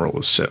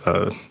funeral,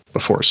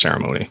 before a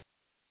ceremony,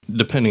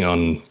 depending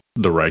on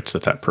the rites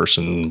that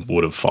person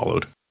would have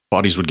followed,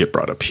 bodies would get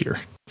brought up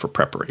here for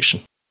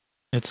preparation.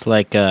 It's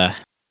like an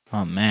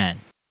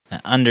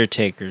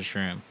undertaker's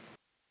room.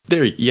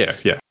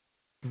 Yeah.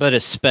 But a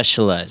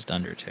specialized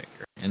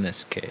undertaker in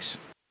this case.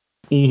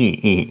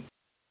 Mm-hmm.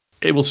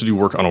 Able to do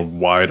work on a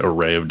wide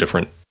array of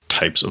different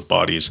types of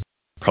bodies.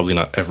 Probably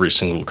not every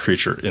single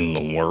creature in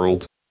the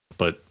world,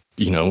 but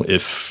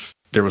if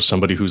there was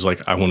somebody who's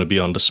like, I want to be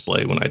on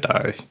display when I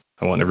die,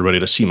 I want everybody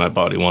to see my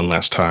body one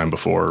last time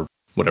before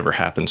whatever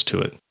happens to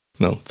it.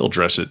 They'll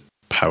dress it,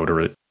 powder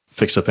it,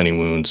 fix up any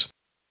wounds.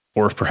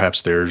 Or if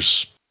perhaps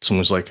there's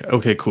someone who's like,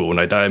 okay, cool, when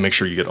I die, make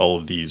sure you get all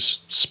of these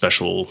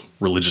special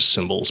religious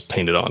symbols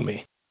painted on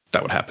me.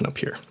 That would happen up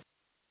here.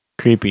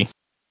 Creepy.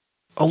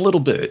 A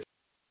little bit.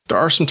 There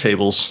are some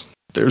tables.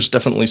 There's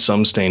definitely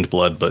some stained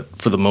blood, but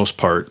for the most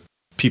part,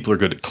 people are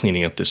good at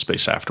cleaning up this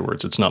space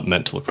afterwards. It's not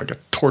meant to look like a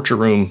torture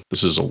room.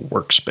 This is a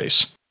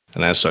workspace.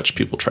 And as such,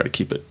 people try to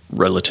keep it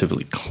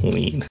relatively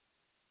clean.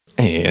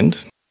 And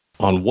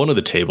on one of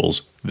the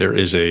tables, there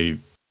is a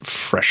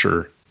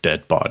fresher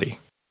dead body,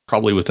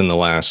 probably within the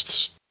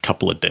last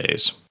couple of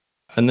days.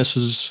 And this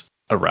is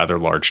a rather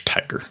large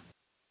tiger.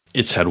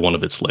 It's had one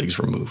of its legs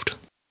removed.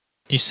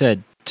 You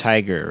said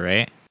tiger,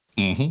 right?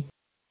 Mm-hmm.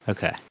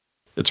 Okay.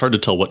 It's hard to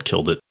tell what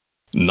killed it,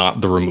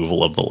 not the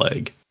removal of the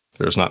leg.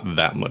 There's not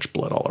that much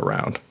blood all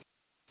around.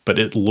 But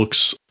it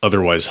looks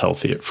otherwise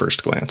healthy at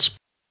first glance.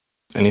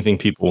 Anything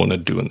people want to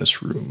do in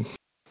this room?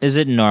 Is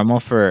it normal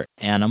for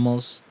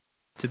animals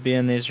to be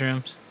in these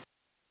rooms?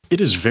 It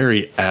is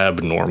very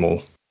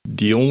abnormal.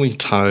 The only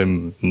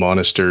time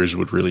monasteries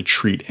would really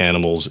treat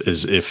animals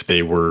is if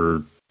they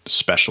were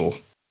special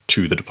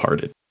to the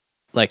departed.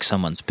 Like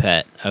someone's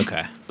pet.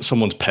 Okay.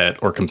 Someone's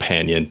pet or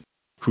companion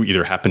who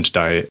either happened to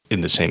die in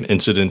the same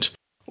incident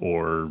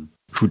or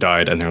who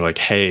died and they're like,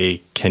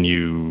 hey, can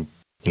you,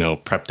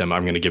 prep them?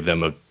 I'm going to give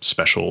them a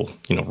special,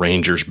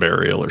 ranger's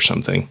burial or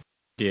something.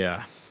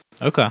 Yeah.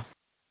 Okay.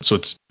 So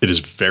it is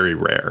very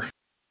rare.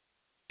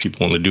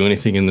 People want to do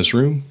anything in this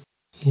room?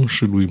 Or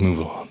should we move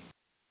on?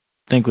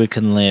 Think we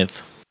can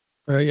leave.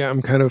 Yeah,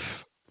 I'm kind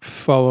of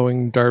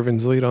following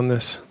Darvin's lead on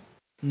this.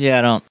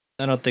 Yeah,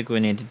 I don't think we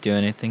need to do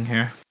anything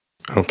here.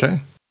 Okay.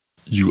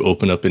 You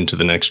open up into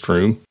the next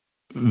room.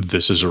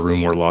 This is a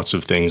room where lots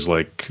of things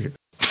like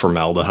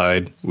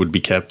formaldehyde would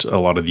be kept. A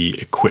lot of the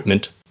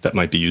equipment that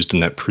might be used in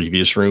that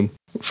previous room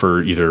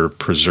for either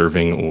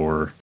preserving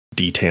or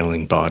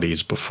detailing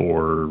bodies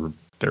before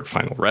their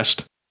final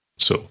rest.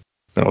 So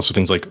there are also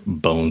things like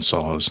bone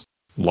saws,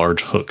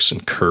 large hooks,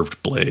 and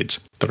curved blades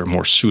that are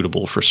more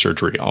suitable for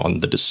surgery on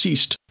the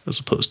deceased as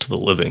opposed to the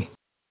living.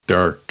 There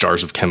are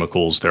jars of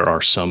chemicals. There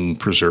are some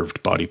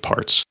preserved body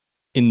parts.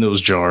 In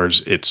those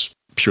jars, it's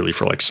purely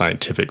for like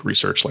scientific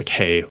research, like,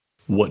 hey,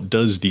 what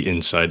does the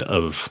inside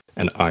of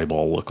an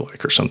eyeball look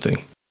like or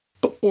something?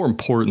 But more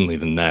importantly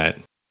than that,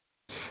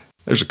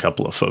 there's a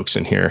couple of folks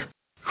in here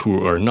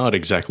who are not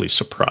exactly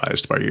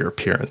surprised by your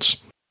appearance.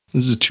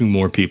 This is 2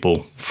 more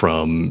people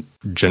from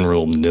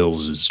General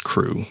Nils's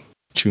crew,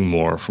 2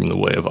 more from the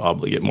Way of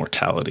Obligate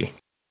Mortality.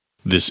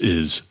 This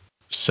is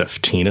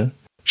Seftina.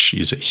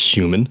 She's a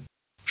human.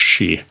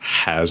 She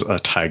has a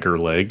tiger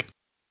leg.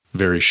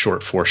 Very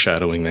short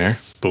foreshadowing there.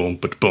 Boom,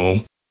 but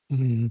boom.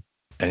 Mm-hmm.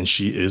 And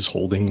she is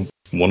holding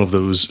one of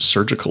those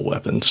surgical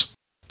weapons.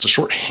 It's a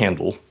short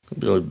handle,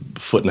 maybe a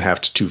 1.5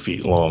 to 2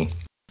 feet long,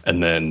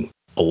 and then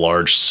a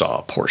large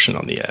saw portion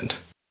on the end,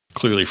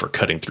 clearly for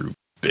cutting through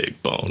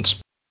big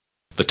bones.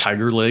 The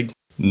tiger leg,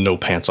 no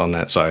pants on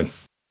that side.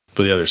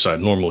 For the other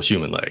side, normal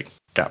human leg,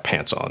 got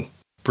pants on.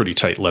 Pretty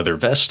tight leather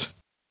vest,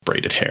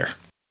 braided hair.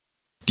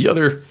 The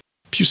other,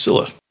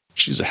 Pusilla,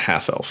 she's a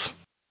half-elf.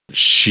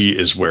 She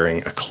is wearing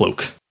a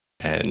cloak,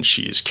 and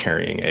she is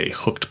carrying a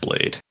hooked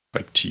blade,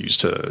 like to use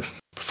to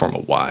perform a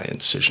Y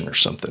incision or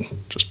something.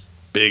 Just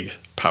big,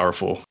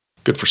 powerful,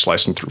 good for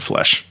slicing through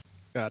flesh.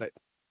 Got it.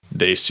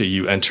 They see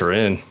you enter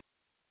in.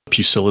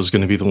 Pusilla's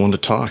going to be the one to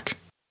talk.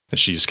 And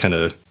she's kind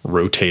of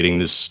rotating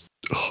this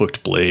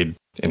hooked blade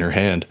in her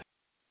hand.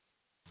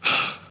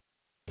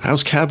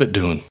 How's Cabot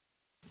doing?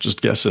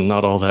 Just guessing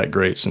not all that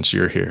great since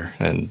you're here.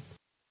 And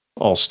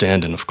all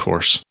standing, of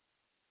course.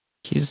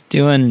 He's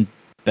doing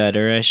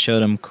better. I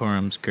showed him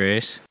Quorum's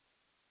Grace.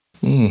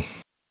 Well,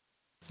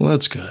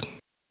 that's good.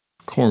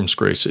 Quorum's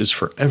Grace is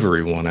for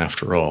everyone,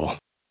 after all.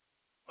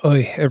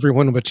 Aye,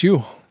 everyone but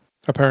you,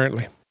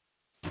 apparently.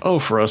 Oh,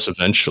 for us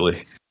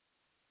eventually.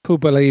 Who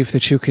believe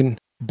that you can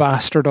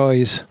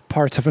bastardize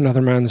parts of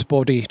another man's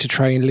body to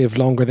try and live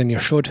longer than you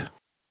should.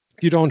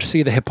 You don't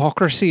see the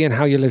hypocrisy in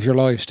how you live your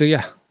lives, do you?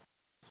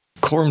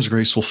 Quorum's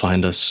Grace will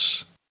find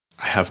us.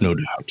 I have no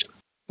doubt.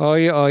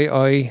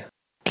 Aye.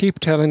 Keep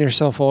telling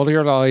yourself all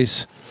your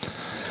lies.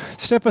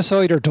 Step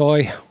aside or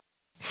die.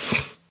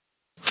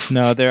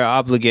 No, they're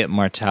obligate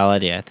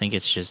mortality. I think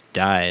it's just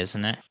die,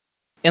 isn't it?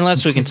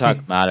 Unless we can talk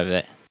him out of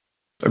it.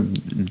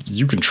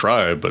 You can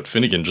try, but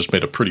Finnegan just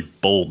made a pretty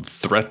bold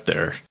threat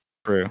there.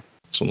 True.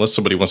 So unless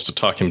somebody wants to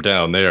talk him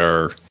down, they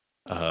are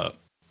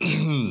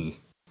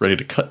ready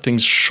to cut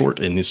things short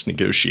in this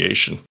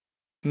negotiation.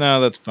 No,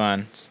 that's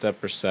fine.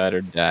 Step aside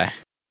or die.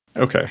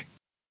 Okay.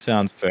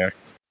 Sounds fair.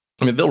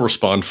 I mean, they'll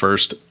respond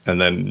first,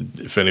 and then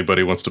if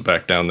anybody wants to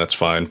back down, that's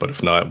fine. But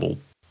if not, we'll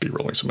be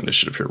rolling some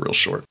initiative here real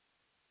short.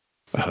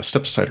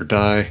 Step aside or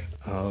die.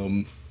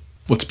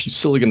 What's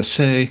Pusilla going to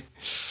say?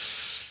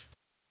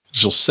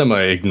 She'll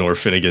semi-ignore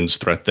Finnegan's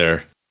threat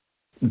there.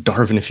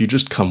 Darvin, if you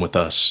just come with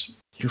us,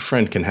 your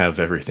friend can have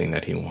everything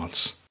that he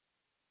wants.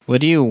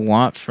 What do you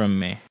want from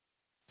me?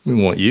 We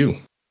want you.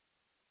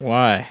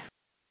 Why?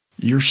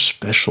 You're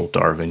special,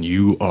 Darvin.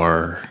 You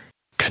are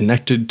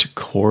connected to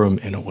Quorum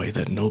in a way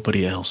that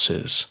nobody else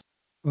is.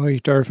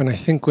 Aye, Darvin, I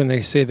think when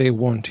they say they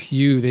want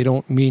you, they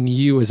don't mean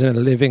you as a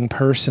living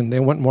person.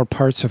 They want more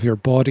parts of your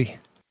body.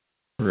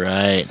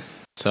 Right.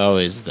 It's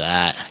always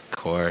that, of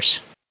course.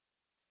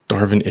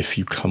 Darvin, if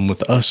you come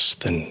with us,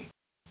 then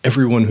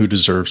everyone who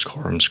deserves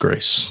Quorum's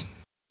grace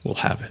will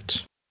have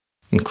it.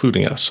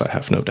 Including us, I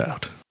have no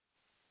doubt.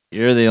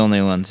 You're the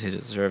only ones who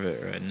deserve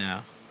it right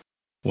now.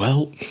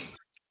 Well,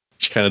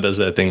 she kind of does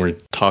that thing where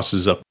it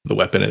tosses up the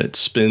weapon and it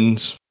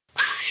spins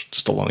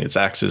just along its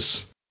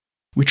axis.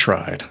 We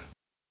tried.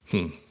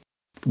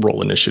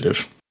 Roll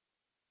initiative.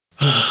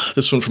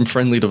 This one from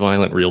friendly to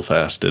violent real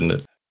fast, didn't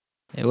it?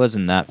 It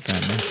wasn't that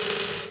friendly.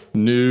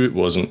 No, it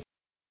wasn't.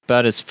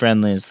 About as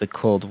friendly as the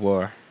Cold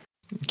War.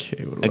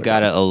 Okay, what do I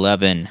got an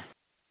 11.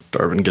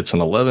 Darvin gets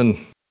an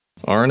 11.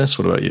 Arnis,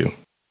 what about you?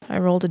 I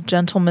rolled a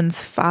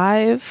gentleman's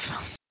 5.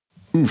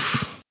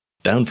 Oof.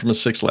 Down from a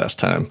 6 last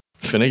time.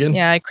 Finnegan?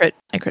 Yeah, I crit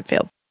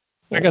failed.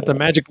 I got the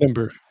magic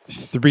number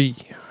 3.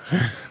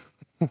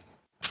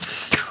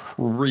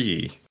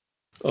 3.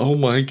 Oh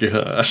my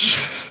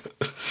gosh.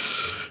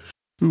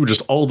 Ooh,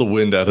 just all the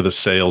wind out of the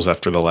sails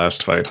after the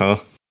last fight, huh?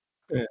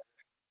 Yeah.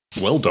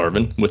 Well,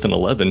 Darvin, with an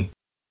 11,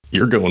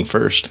 you're going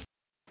first.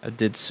 I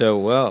did so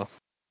well.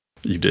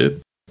 You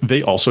did?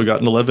 They also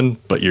got an 11,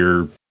 but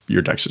your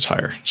dex is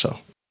higher, so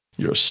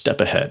you're a step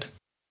ahead.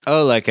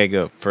 Oh, like I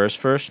go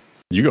first?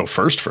 You go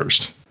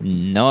first.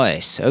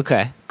 Nice.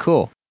 Okay,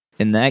 cool.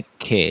 In that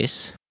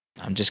case,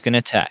 I'm just going to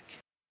attack.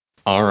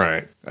 All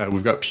right.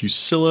 We've got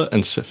Pusilla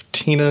and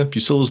Seftina.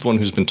 Pusilla's the one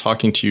who's been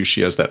talking to you.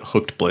 She has that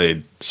hooked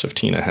blade.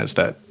 Seftina has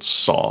that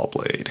saw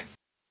blade.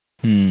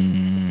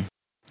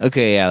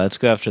 Okay, yeah, let's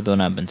go after the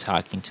one I've been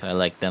talking to. I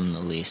like them the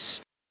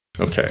least.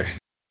 Okay.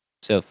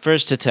 So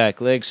first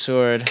attack, leg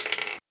sword.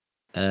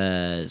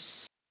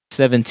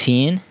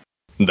 17.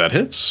 That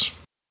hits.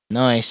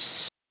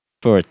 Nice.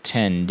 For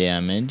 10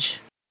 damage.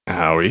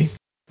 Howie.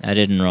 I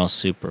didn't roll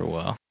super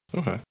well.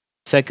 Okay.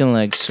 Second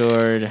leg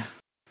sword,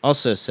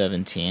 also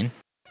 17.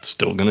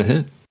 Still gonna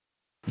hit.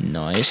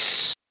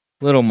 Nice.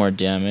 A little more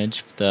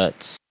damage.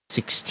 That's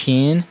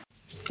 16.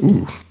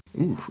 Ooh.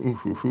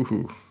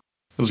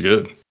 That's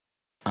good.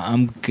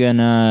 I'm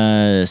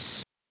gonna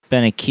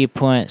spend a key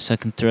point so I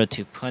can throw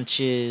 2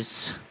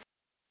 punches.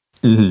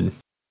 Mm-hmm.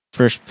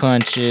 First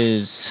punch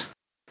is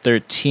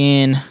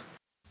 13.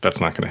 That's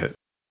not gonna hit.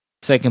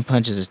 Second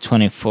punch is a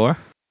 24.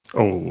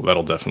 Oh,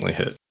 that'll definitely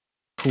hit.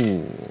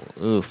 Cool.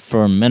 Ooh,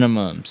 for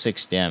minimum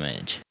 6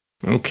 damage.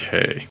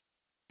 Okay.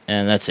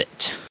 And that's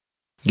it.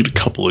 You get a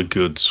couple of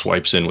good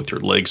swipes in with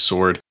your leg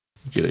sword.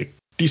 You get a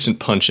decent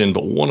punch in,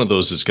 but one of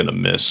those is gonna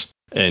miss.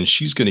 And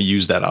she's gonna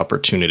use that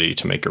opportunity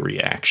to make a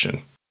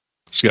reaction.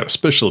 She's got a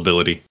special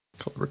ability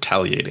called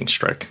Retaliating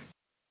Strike.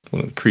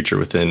 When the creature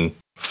within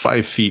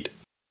 5 feet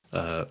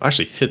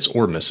actually hits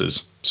or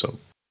misses, so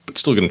but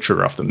still going to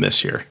trigger off the miss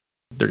here.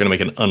 They're going to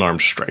make an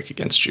unarmed strike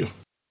against you.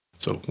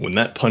 So when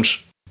that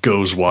punch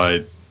goes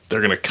wide,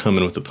 they're going to come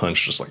in with the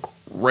punch just like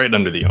right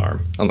under the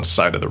arm, on the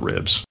side of the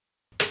ribs.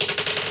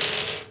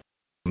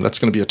 And that's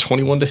going to be a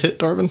 21 to hit,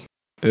 Darvin.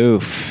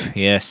 Oof,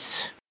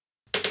 yes.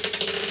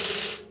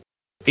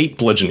 8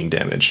 bludgeoning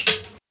damage.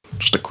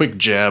 Just a quick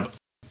jab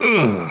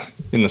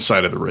in the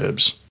side of the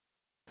ribs.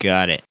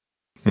 Got it.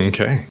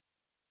 Okay.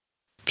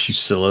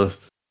 Pusilla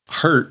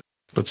hurt,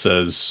 but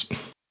says,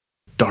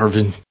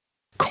 Darvin,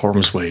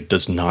 Cormsway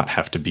does not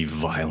have to be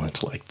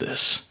violent like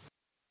this.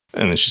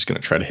 And then she's going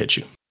to try to hit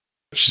you.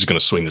 She's going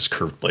to swing this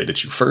curved blade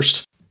at you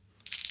first.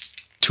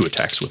 2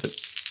 attacks with it.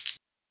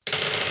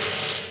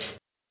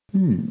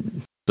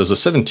 Does a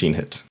 17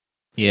 hit?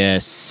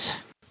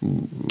 Yes.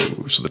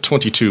 Ooh, so the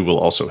 22 will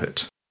also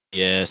hit.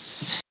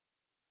 Yes.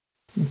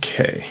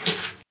 Okay.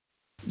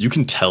 You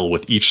can tell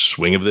with each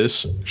swing of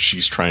this,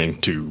 she's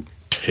trying to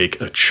take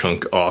a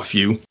chunk off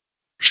you.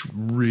 She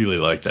really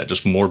like that.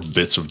 Just more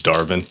bits of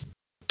Darvin.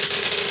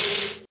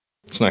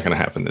 It's not going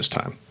to happen this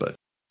time, but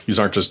these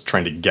aren't just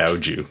trying to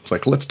gouge you. It's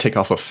like, let's take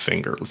off a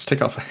finger. Let's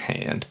take off a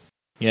hand.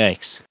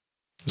 Yikes.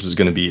 This is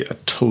going to be a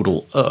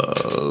total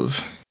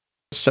of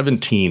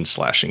 17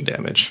 slashing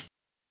damage.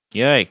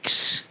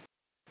 Yikes.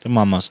 I'm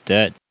almost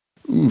dead.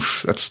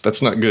 Oof,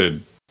 that's not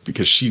good,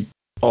 because she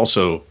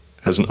also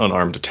has an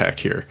unarmed attack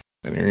here.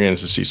 And you're going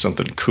to see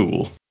something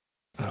cool.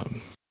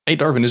 Hey,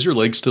 Darvin, is your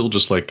leg still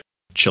just like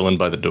chilling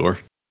by the door?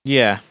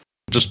 Yeah.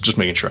 Just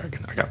making sure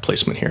I got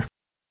placement here.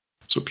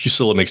 So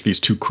Pusilla makes these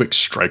 2 quick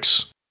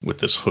strikes with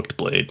this hooked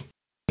blade.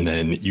 And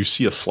then you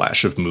see a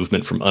flash of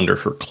movement from under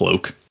her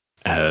cloak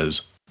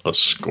as a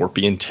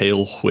scorpion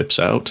tail whips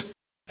out.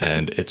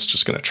 And it's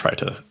just going to try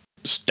to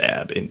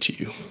stab into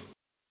you.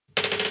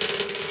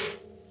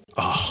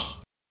 Oh,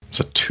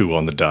 it's a 2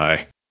 on the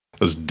die.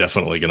 That's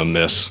definitely going to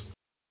miss.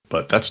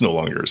 But that's no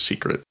longer a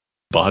secret.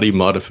 Body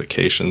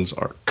modifications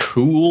are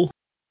cool,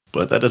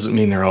 but that doesn't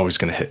mean they're always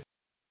going to hit.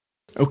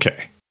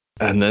 Okay.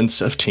 And then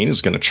Seftina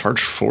is going to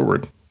charge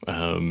forward.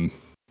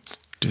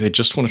 Do they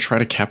just want to try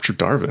to capture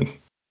Darvin?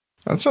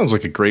 That sounds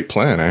like a great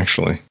plan,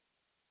 actually.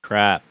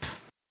 Crap.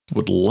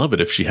 Would love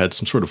it if she had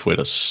some sort of way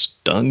to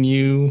stun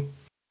you.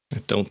 I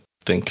don't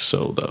think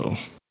so, though.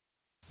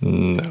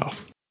 No.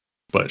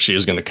 But she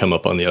is going to come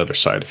up on the other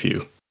side of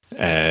you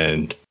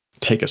and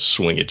take a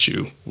swing at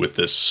you with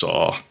this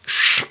saw.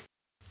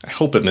 I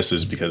hope it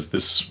misses, because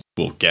this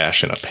will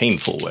gash in a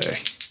painful way.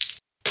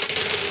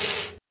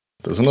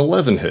 Does an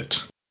 11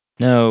 hit?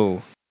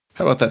 No.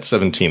 How about that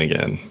 17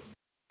 again?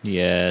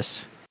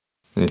 Yes.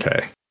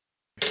 Okay.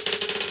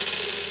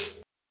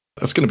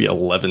 That's going to be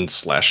 11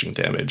 slashing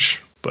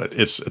damage, but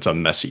it's a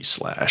messy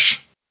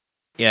slash.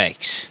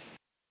 Yikes.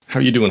 How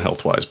are you doing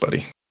health-wise,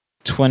 buddy?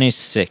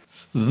 26.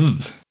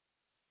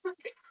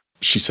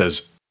 She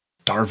says,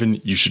 Darvin,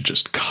 you should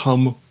just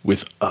come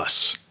with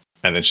us.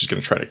 And then she's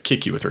going to try to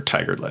kick you with her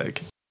tiger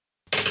leg.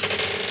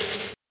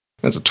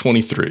 That's a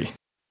 23.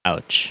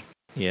 Ouch.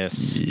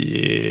 Yes.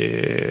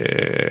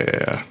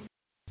 Yeah.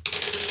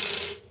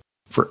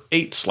 For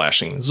 8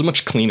 slashing, this is a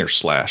much cleaner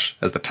slash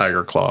as the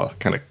tiger claw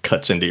kind of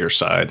cuts into your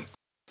side.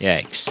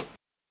 Yikes.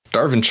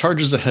 Darvin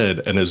charges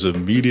ahead and is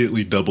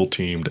immediately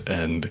double-teamed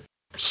and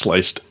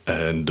sliced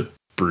and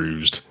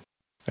bruised.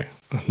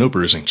 No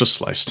bruising, just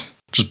sliced.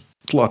 Just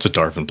lots of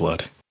Darvin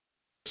blood.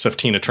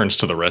 Seftina turns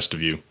to the rest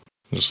of you.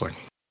 Just like,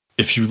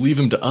 if you leave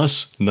him to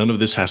us, none of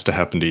this has to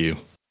happen to you.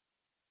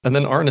 And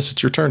then Arnis,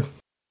 it's your turn.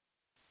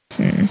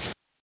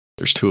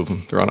 There's 2 of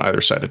them. They're on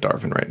either side of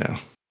Darvin right now.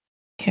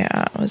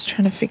 Yeah, I was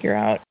trying to figure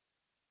out.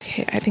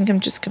 Okay, I think I'm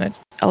just going to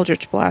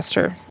Eldritch Blast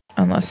her,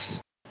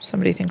 unless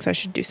somebody thinks I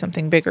should do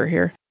something bigger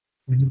here.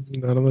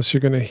 Not unless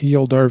you're going to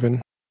heal Darvin.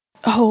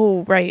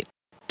 Oh, right.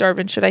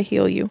 Darvin, should I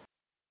heal you?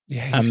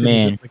 Yeah, I he said he's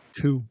mean- at like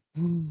 2.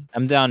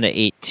 I'm down to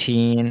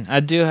 18. I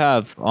do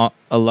have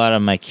a lot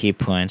of my key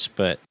points,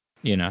 but,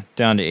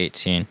 down to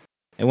 18.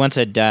 And once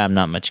I die, I'm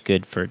not much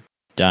good for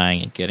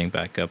dying and getting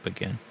back up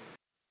again.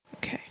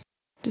 Okay.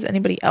 Does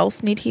anybody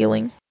else need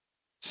healing?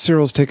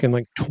 Cyril's taken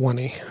like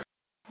 20.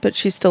 But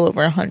she's still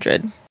over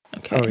 100.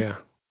 Okay. Oh, yeah.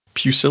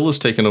 Pucilla's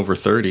taken over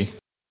 30.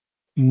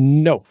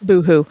 No.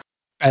 Boo-hoo.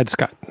 Bad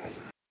Scott.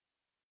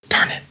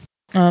 Darn it.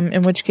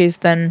 In which case,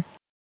 then,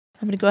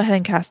 I'm going to go ahead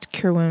and cast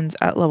Cure Wounds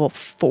at level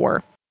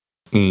 4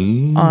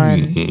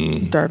 on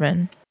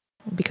Darvin.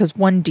 Because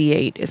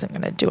 1d8 isn't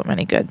going to do him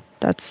any good.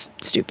 That's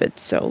stupid.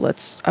 So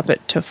let's up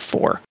it to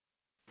 4.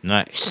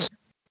 Nice.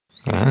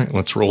 All right,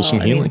 let's roll Well, some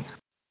I mean- healing.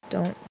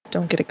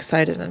 Don't get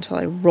excited until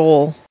I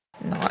roll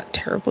not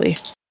terribly.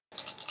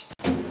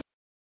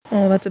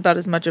 Oh, that's about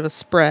as much of a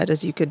spread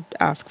as you could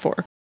ask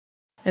for.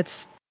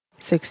 It's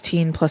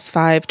 16 plus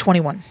 5,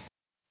 21.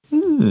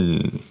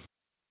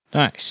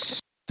 Nice.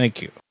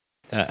 Thank you.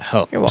 That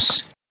helps. You're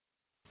welcome.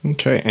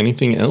 Okay,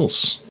 anything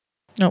else?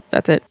 Nope,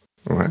 that's it.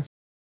 All right.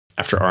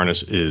 After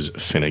Arnis is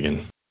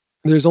Finnegan.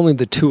 There's only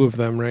the 2 of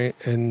them, right?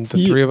 And the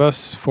Yeah. 3 of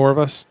us, 4 of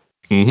us.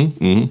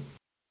 Okay.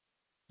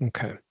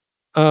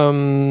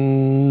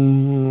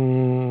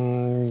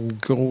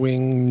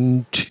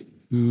 Going to.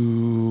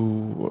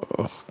 Oh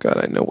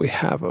God, I know we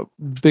have a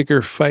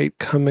bigger fight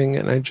coming,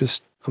 and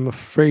I'm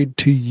afraid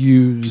to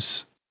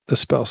use a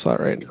spell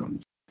slot right now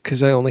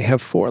because I only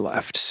have 4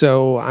 left.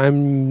 So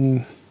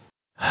I'm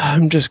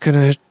just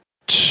gonna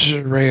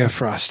Ray of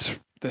Frost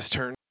this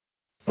turn.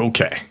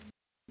 Okay.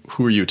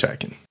 Who are you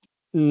attacking?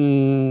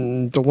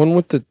 The one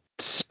with the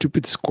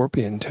stupid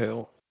scorpion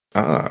tail.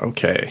 Ah,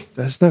 okay.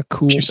 That's not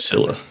cool.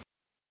 Pusilla.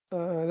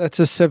 That's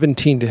a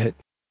 17 to hit.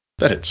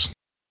 That hits.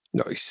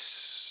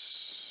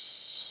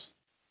 Nice.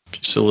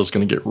 Pucilla's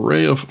going to get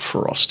Ray of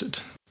Frosted.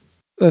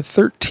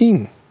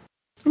 13.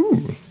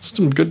 Ooh, that's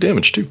some good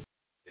damage, too.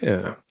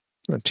 Yeah,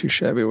 not too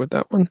shabby with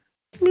that one.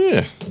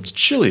 Yeah, it's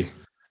chilly.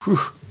 Whew.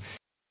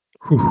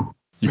 Whew.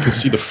 You can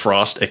see the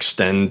frost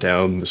extend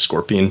down the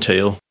scorpion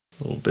tail.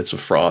 Little bits of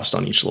frost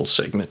on each little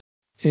segment.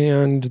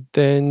 And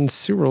then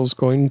Cyril's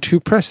going to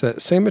press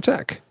that same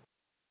attack.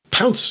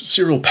 Pounce,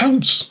 Cyril,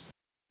 pounce!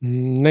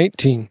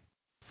 19.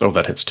 Oh,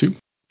 that hits too.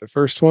 The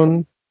first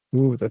one.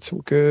 Ooh, that's some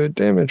good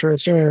damage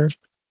right there.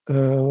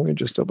 Let me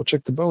just double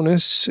check the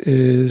bonus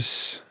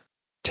is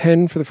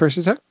 10 for the first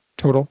attack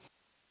total.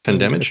 10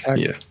 damage? Attack.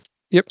 Yeah.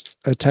 Yep.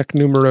 Attack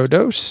numero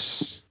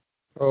dos.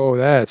 Oh,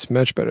 that's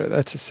much better.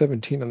 That's a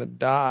 17 on the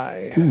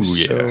die. Ooh,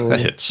 yeah, So- that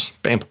hits.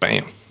 Bam,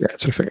 bam. Yeah,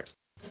 that's what I figured.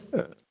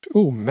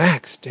 Ooh,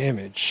 max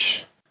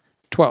damage.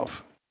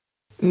 12.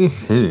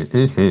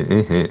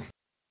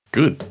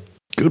 Good.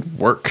 Good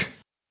work.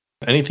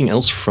 Anything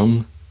else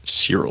from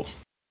Cyril?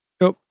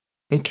 Nope.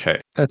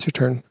 Okay, That's your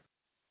turn.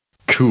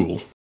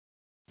 cool.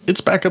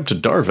 It's back up to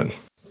Darvin.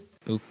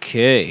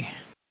 Okay.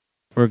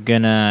 We're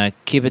gonna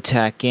keep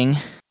attacking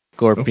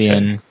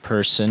Scorpion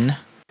person,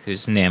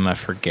 whose name I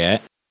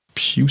forget.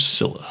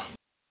 Pusilla.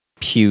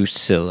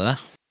 Pusilla.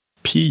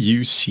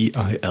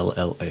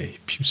 Pucilla.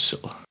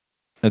 Pusilla.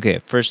 Okay,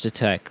 first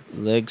attack.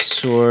 Leg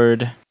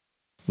sword.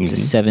 It's a Mhm.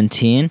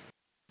 17.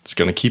 It's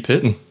going to keep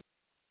hitting.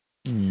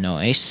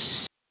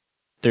 Nice.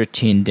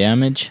 13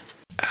 damage.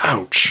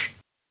 Ouch.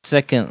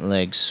 Second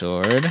leg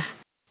sword.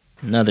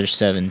 Another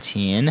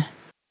 17.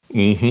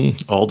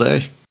 All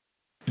day.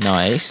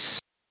 Nice.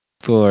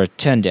 For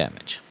 10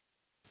 damage.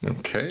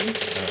 Okay.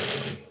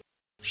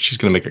 She's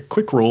going to make a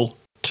quick roll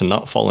to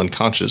not fall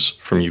unconscious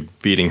from you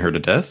beating her to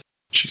death.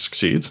 She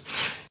succeeds.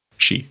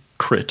 She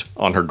crit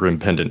on her Grim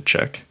Pendant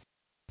check.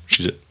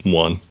 She's at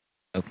 1.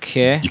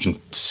 Okay. You can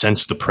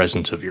sense the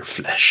presence of your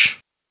flesh.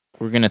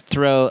 We're gonna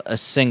throw a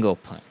single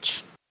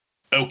punch.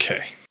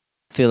 Okay.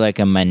 Feel like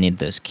I might need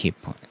those key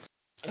points.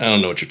 I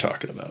don't know what you're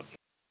talking about.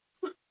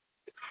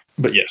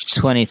 But yes.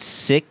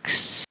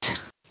 26.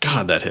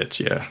 God, that hits,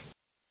 yeah.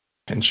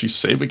 And she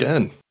save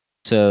again.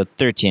 So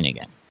 13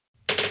 again.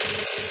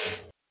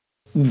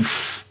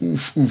 Oof,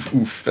 oof, oof,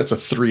 oof. That's a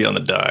 3 on the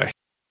die.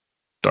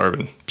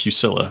 Darvin,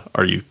 Pusilla,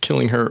 are you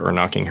killing her or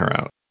knocking her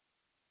out?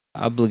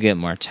 Obligate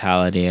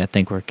mortality. I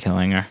think we're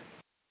killing her.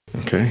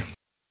 Okay.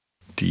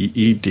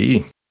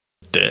 DED.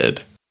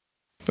 Dead.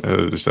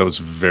 That was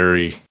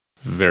very,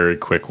 very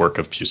quick work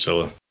of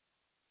Pusilla.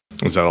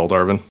 Is that all,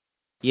 Darvin?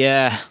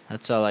 Yeah,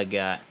 that's all I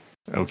got.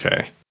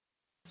 Okay.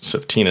 So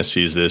Tina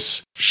sees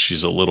this.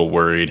 She's a little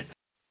worried.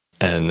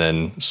 And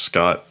then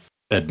Scott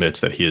admits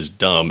that he is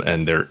dumb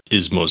and there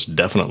is most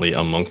definitely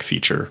a monk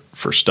feature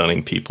for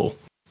stunning people.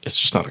 It's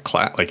just not a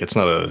class, like it's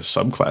not a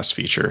subclass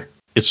feature.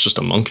 It's just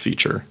a monk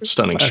feature.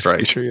 Stunning Last strike.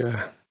 feature,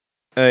 yeah.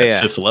 Oh, At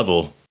yeah. 5th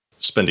level,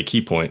 spend a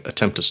key point,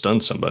 attempt to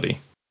stun somebody.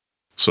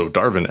 So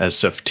Darvin, as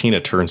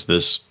Seftina turns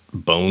this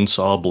bone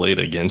saw blade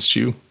against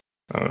you,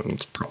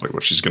 it's probably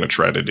what she's going to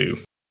try to do.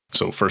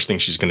 So first thing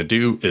she's going to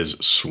do is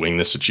swing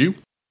this at you.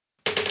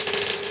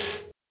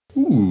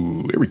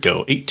 Ooh, here we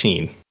go.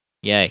 18.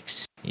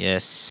 Yikes.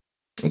 Yes.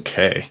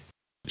 Okay.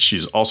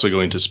 She's also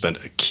going to spend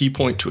a key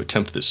point to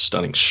attempt this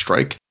stunning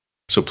strike.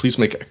 So please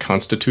make a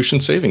Constitution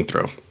saving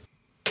throw.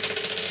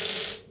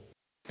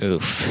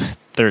 Oof.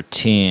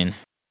 13.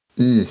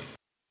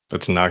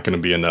 That's not going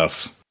to be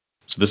enough.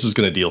 So this is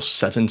going to deal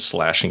 7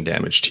 slashing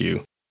damage to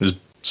you. This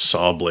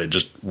saw blade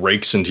just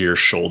rakes into your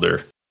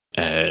shoulder,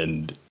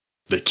 and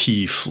the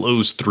key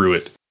flows through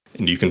it,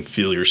 and you can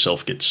feel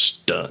yourself get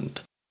stunned.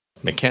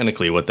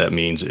 Mechanically, what that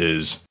means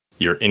is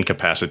you're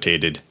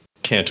incapacitated,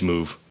 can't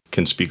move,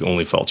 can speak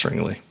only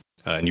falteringly.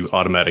 And you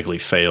automatically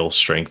fail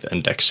strength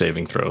and dex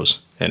saving throws,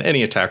 and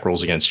any attack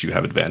rolls against you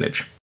have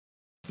advantage.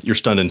 You're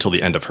stunned until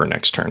the end of her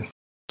next turn.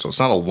 So it's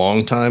not a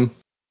long time,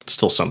 it's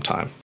still some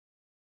time.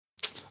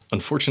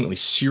 Unfortunately,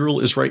 Cyril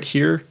is right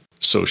here,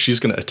 so she's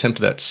going to attempt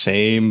that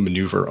same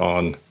maneuver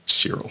on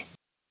Cyril.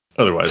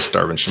 Otherwise,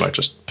 Darvin, she might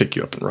just pick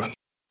you up and run.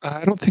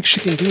 I don't think she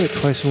can do it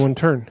twice in one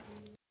turn.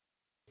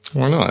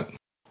 Why not?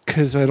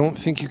 Because I don't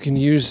think you can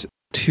use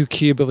 2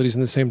 key abilities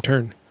in the same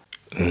turn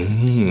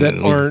that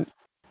aren't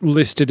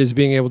listed as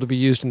being able to be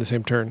used in the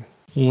same turn.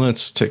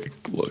 Let's take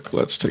a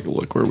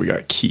look where we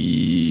got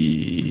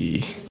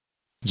key.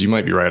 You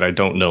might be right. I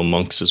don't know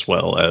monks as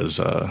well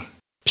as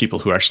people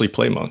who actually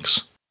play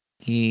monks.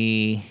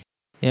 Yeah,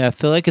 I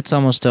feel like it's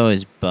almost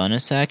always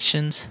bonus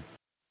actions.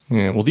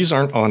 Yeah, well, these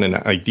aren't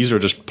these are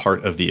just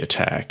part of the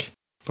attack.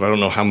 But I don't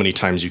know how many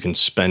times you can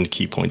spend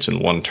key points in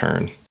one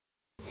turn.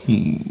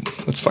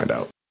 Let's find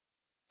out.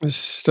 Is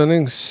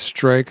Stunning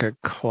Strike a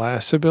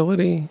class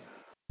ability?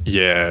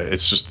 Yeah,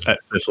 it's just at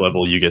 5th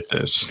level you get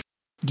this.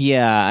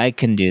 Yeah, I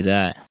can do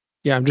that.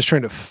 Yeah, I'm just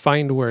trying to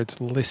find where it's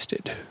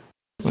listed.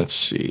 Let's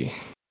see.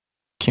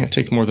 Can't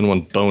take more than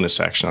 1 bonus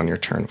action on your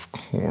turn, of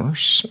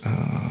course.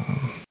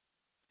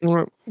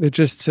 It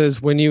just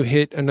says when you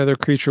hit another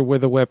creature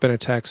with a weapon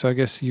attack, so I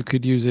guess you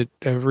could use it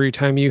every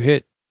time you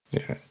hit.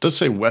 Yeah, it does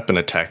say weapon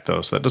attack,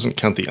 though, so that doesn't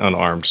count the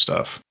unarmed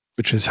stuff.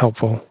 Which is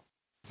helpful.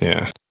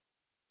 Yeah.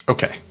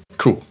 Okay,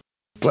 cool.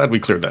 Glad we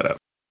cleared that up.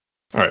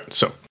 All right,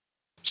 so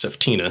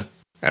Seftina,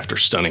 after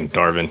stunning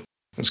Darvin,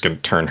 is going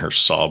to turn her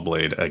saw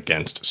blade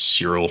against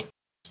Cyril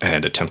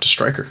and attempt to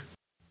strike her.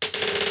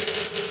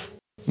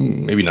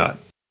 Maybe not.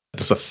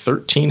 Does a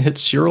 13 hit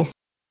Cyril?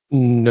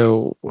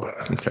 No.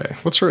 Okay.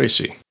 What's her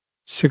AC?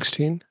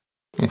 16.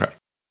 Okay.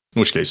 In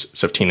which case,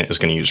 Seftina is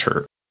going to use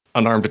her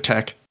unarmed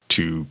attack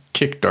to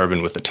kick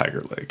Darvin with the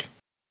tiger leg.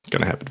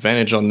 Going to have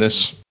advantage on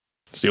this.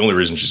 It's the only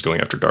reason she's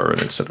going after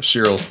Darvin instead of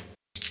Cyril.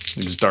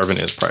 Because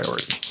Darvin is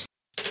priority.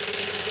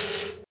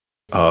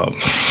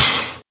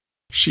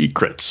 She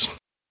crits.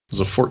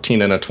 There's a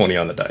 14 and a 20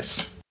 on the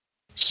dice.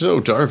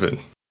 So, Darvin,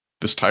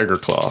 this tiger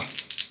claw.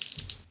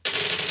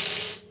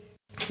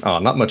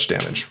 Not much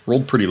damage.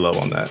 Rolled pretty low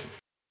on that.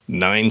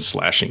 9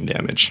 slashing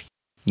damage.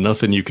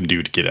 Nothing you can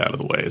do to get out of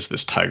the way as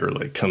this tiger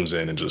leg comes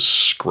in and just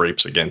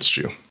scrapes against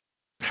you.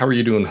 How are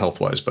you doing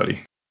health-wise,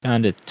 buddy?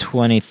 Down to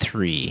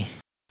 23.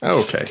 Oh,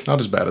 okay. Not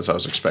as bad as I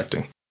was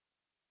expecting.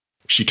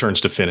 She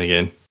turns to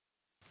Finnegan.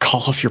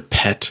 Call off your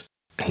pet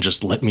and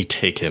just let me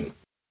take him.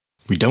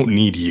 We don't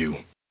need you.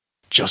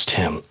 Just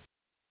him.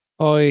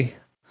 I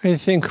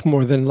think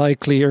more than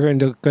likely you're going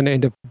to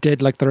end up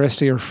dead like the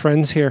rest of your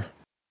friends here.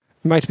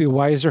 It might be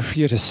wiser for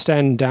you to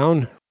stand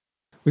down.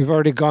 We've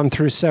already gone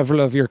through several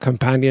of your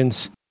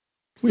companions.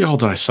 We all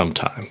die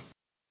sometime.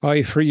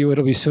 Aye, for you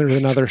it'll be sooner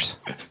than others.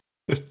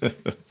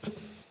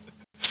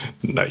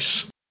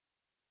 Nice.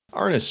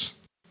 Arnis,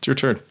 it's your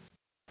turn.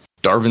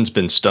 Darvin's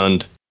been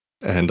stunned,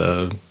 and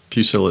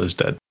Pusilla is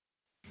dead.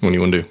 What do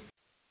you want to do?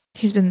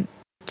 He's been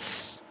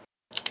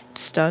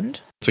stunned?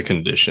 It's a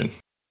condition.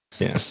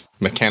 Yes.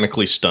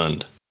 Mechanically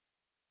stunned.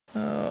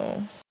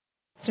 Oh.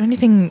 Is there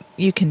anything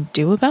you can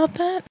do about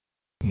that?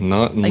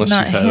 Not unless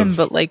not you have... him,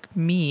 but like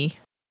me.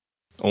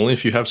 Only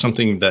if you have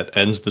something that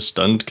ends the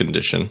stunned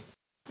condition.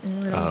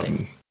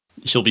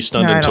 He'll be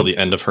stunned until the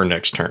end of her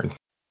next turn.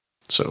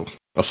 So,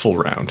 a full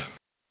round.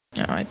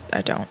 No,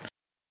 I don't.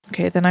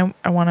 Okay, then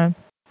I want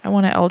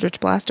to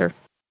Eldritch Blaster.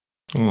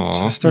 Aww,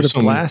 so I started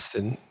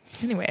blasting.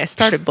 Anyway, I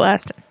started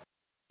blasting.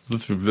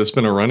 That's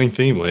been a running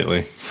theme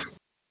lately.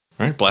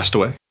 All right, blast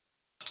away.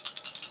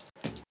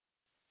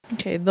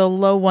 Okay, the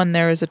low one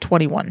there is a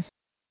 21.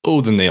 Oh,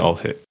 then they all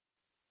hit.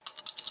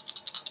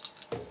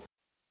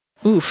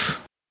 Oof.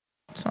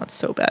 It's not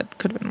so bad.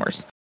 Could have been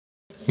worse.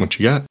 What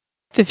you got?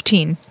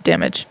 15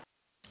 damage.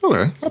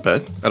 Okay, not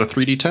bad. Out of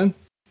 3d10?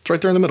 It's right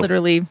there in the middle.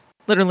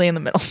 Literally in the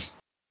middle.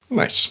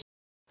 Nice.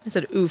 I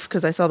said oof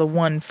because I saw the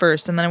 1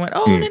 first, and then I went,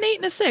 and an 8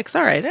 and a 6.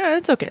 All right,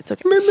 it's okay. It's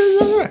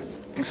okay.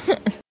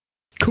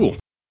 Cool.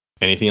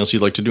 Anything else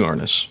you'd like to do,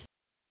 Arnis?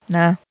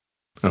 Nah.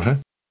 Okay.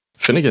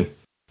 Finnegan,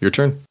 your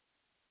turn.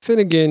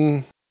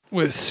 Finnegan,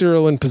 with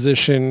Cyril in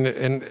position,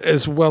 and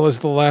as well as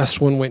the last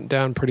one went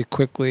down pretty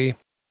quickly,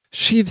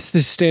 sheaths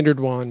the standard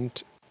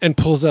wand and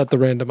pulls out the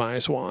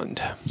randomize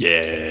wand.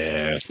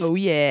 Yeah. Oh,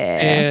 yeah.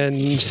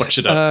 And spice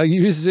it up.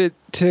 Uses it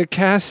to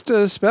cast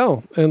a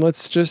spell. And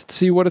let's just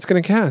see what it's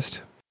going to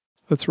cast.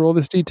 Let's roll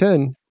this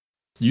d10.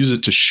 Use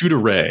it to shoot a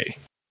ray.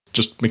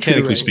 Just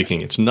mechanically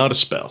speaking, it's not a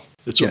spell.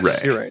 It's a ray.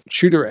 You're right.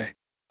 Shoot a ray.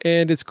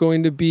 And it's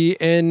going to be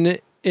an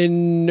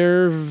innervation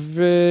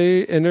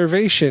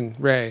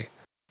ray.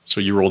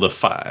 So you rolled a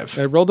 5.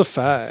 I rolled a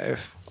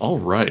 5. All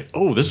right.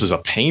 Oh, this is a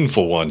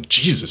painful one.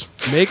 Jesus.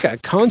 Make a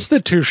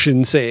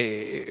Constitution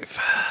save.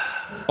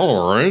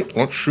 All right.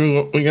 Let's see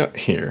what we got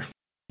here.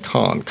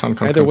 Con.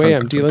 Either way,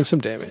 I'm dealing some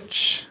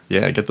damage.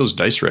 Yeah, get those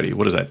dice ready.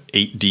 What is that?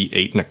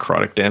 8d8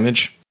 necrotic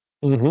damage?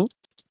 Mm-hmm.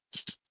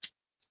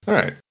 All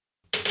right.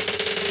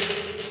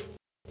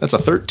 That's a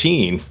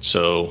 13,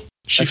 so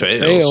she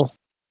fails.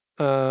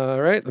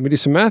 All right, let me do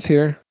some math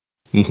here.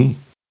 Mm-hmm.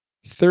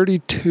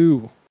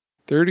 32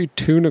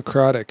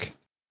 necrotic.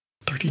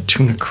 32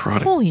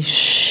 necrotic. Holy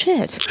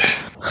shit.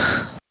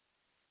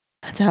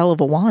 That's a hell of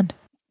a wand.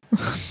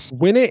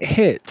 When it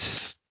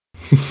hits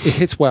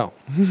well.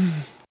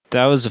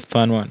 That was a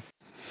fun one.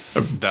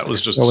 That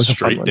was just That was a fun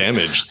straight one.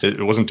 damage.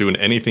 It wasn't doing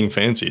anything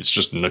fancy. It's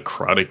just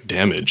necrotic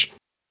damage.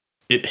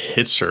 It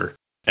hits her,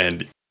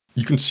 and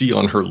you can see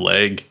on her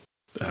leg,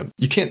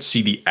 you can't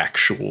see the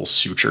actual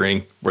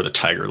suturing where the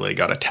tiger leg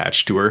got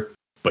attached to her,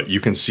 but you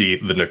can see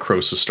the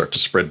necrosis start to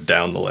spread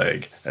down the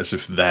leg as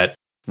if that,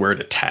 where it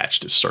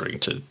attached, is starting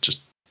to just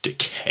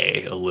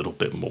decay a little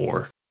bit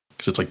more.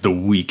 Because it's like the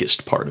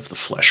weakest part of the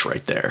flesh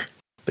right there.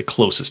 The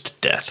closest to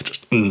death.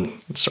 Just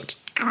it starts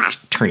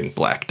turning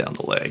black down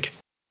the leg.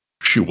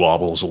 She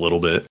wobbles a little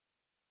bit.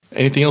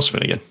 Anything else,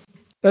 Finnegan?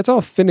 That's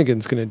all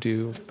Finnegan's going to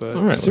do, but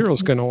All right,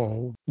 Cyril's going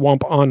to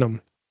womp on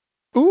him.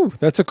 Ooh,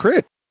 that's a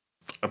crit.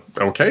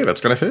 Okay,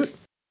 that's going to hit.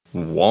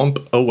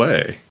 Womp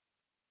away.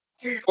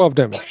 12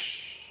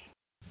 damage.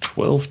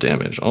 12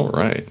 damage. All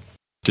right.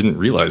 Didn't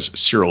realize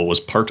Cyril was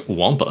part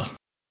Wampa.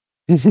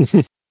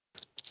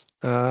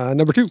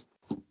 Number 2.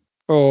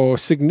 Oh,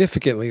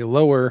 significantly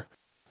lower.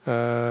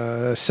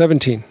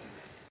 17.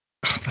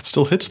 That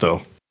still hits,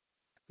 though.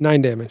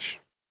 9 damage.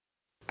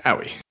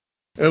 Owie.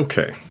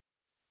 Okay.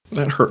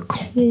 That hurt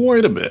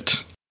quite a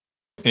bit.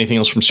 Anything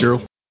else from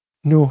Cyril?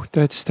 No,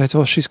 that's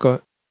all she's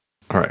got.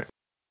 All right.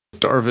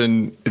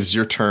 Darvin, it is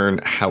your turn.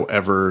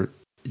 However,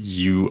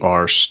 you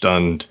are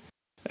stunned,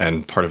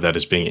 and part of that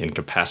is being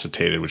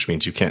incapacitated, which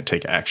means you can't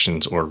take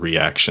actions or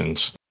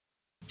reactions.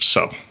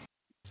 So,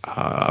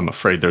 I'm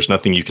afraid there's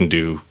nothing you can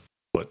do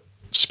but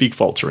speak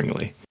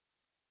falteringly.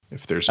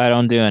 If there's... I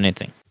don't do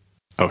anything.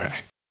 Okay.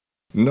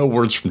 No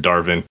words from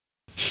Darvin.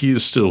 He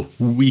is still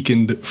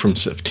weakened from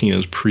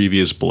Seftina's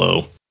previous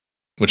blow,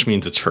 which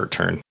means it's her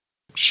turn.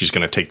 She's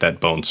going to take that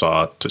bone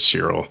saw to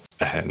Cyril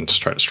and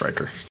try to strike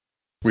her.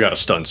 We got to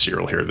stun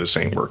Cyril here. This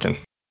ain't working.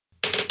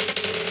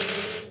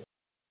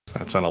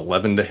 That's an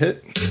 11 to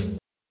hit.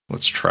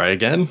 Let's try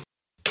again.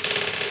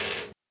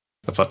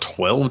 That's a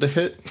 12 to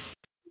hit.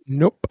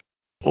 Nope.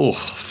 Oh,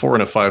 4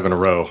 and a 5 in a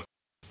row.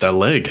 That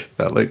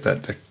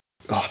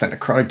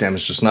necrotic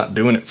damage is just not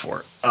doing it for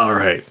her. All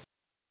right.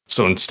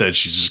 So instead,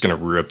 she's just going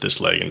to rear up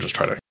this leg and just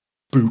try to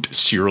boot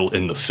Cyril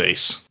in the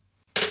face.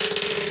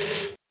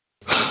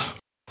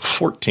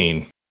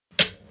 14.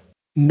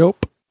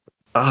 Nope.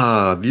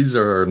 These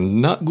are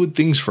not good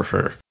things for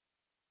her.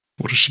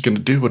 What is she going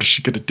to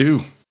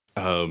do?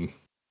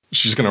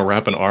 She's going to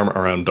wrap an arm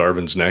around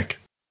Darvin's neck,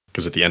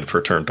 because at the end of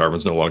her turn,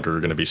 Darvin's no longer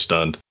going to be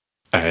stunned.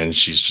 And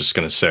she's just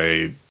going to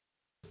say,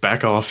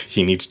 back off,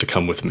 he needs to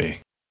come with me.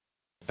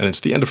 And it's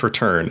the end of her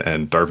turn,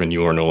 and Darvin,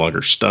 you are no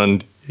longer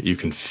stunned. You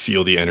can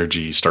feel the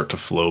energy start to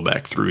flow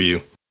back through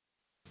you.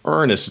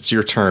 Ernest, it's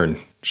your turn.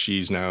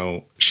 She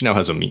now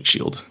has a meat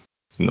shield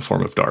in the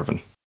form of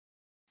Darvin.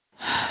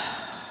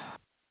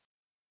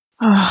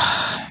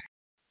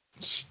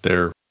 Is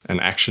there an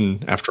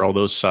action after all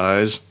those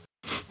sighs?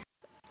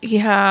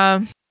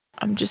 Yeah,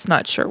 I'm just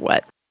not sure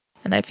what.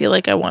 And I feel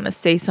like I want to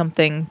say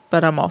something,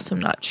 but I'm also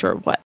not sure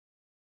what.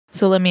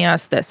 So let me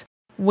ask this.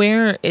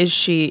 Where is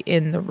she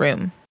in the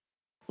room?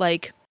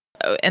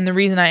 And the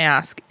reason I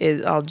ask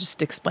is, I'll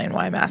just explain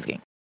why I'm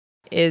asking,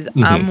 is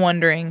I'm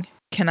wondering,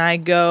 can I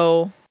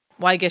go?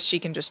 Well, I guess she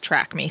can just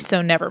track me,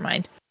 so never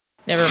mind.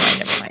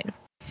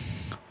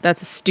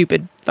 That's a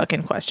stupid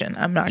fucking question.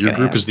 I'm not going to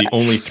Your group is the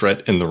only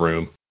threat in the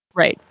room.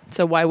 Right.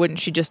 So why wouldn't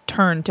she just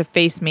turn to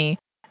face me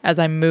as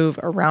I move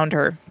around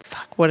her?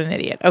 Fuck, what an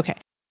idiot. Okay.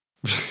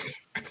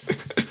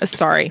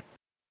 Sorry.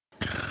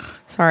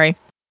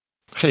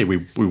 Hey, we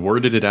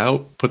worded it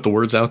out, put the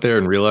words out there,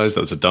 and realized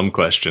that was a dumb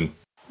question.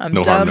 I'm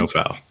no dumb. harm, no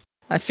foul.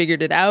 I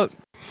figured it out.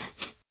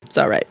 It's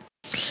all right.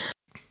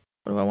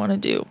 What do I want to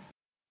do?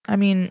 I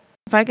mean,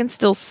 if I can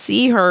still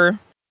see her,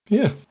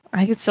 Yeah.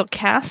 I could still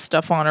cast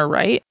stuff on her,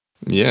 right?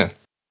 Yeah.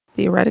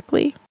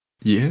 Theoretically.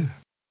 Yeah.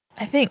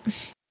 I think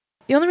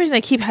the only reason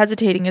I keep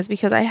hesitating is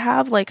because I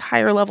have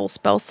higher level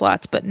spell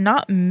slots, but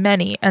not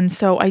many. And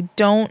so I'm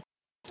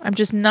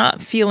just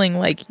not feeling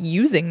like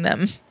using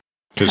them.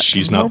 Because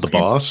she's not the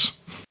boss.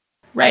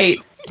 Right.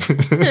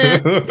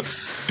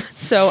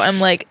 So I'm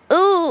like,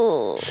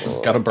 oh.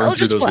 Gotta burn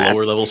through those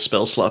lower level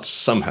spell slots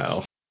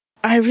somehow.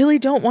 I really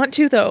don't want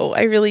to, though.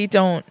 I really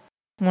don't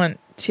want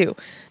to.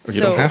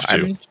 You don't have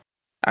to.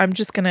 I'm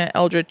just going to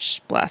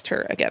Eldritch Blast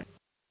her again.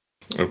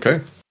 Okay.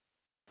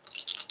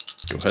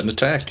 Go ahead and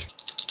attack.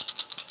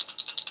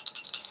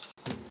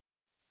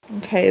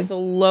 Okay, the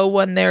low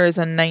one there is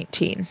a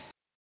 19.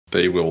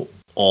 They will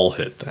all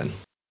hit then.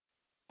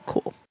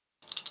 Cool.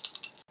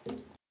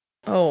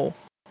 Oh,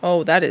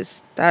 Oh, that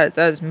is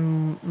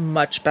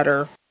much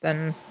better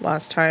than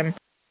last time.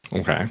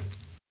 Okay.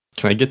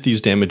 Can I get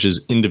these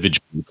damages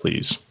individually,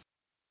 please?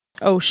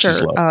 Oh, sure.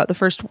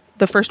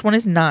 The first one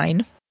is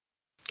 9.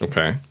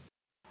 Okay.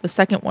 The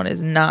second one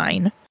is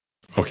 9.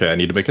 Okay, I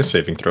need to make a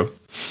saving throw.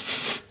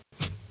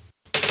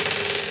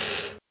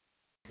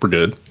 We're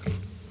good.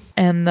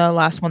 And the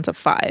last one's a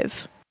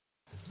 5.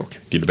 Okay,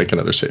 need to make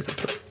another saving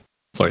throw.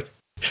 It's like,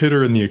 hit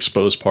her in the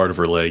exposed part of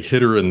her leg,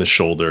 hit her in the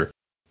shoulder.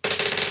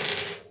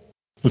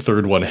 The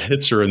third one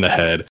hits her in the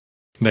head.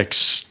 Neck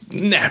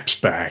snaps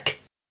back.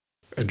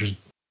 And just...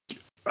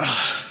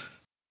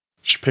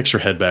 she picks her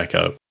head back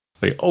up.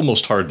 Like,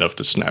 almost hard enough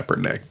to snap her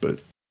neck, but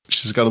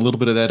she's got a little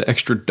bit of that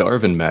extra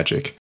Darvin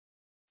magic.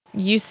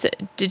 You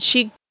said, did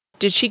she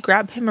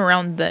grab him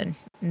around the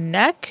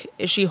neck?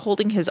 Is she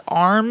holding his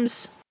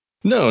arms?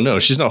 No,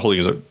 she's not holding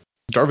his arm.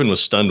 Darvin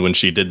was stunned when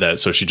she did that,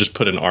 so she just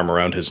put an arm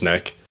around his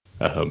neck.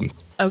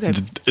 Okay.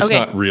 It's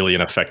not really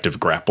an effective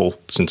grapple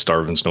since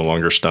Darvin's no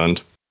longer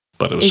stunned,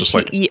 but it was just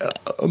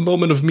a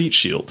moment of meat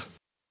shield.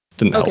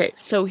 Didn't help. Okay,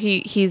 so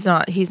he's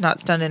not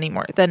stunned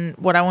anymore. Then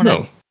what I want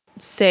to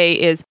say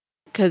is,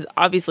 because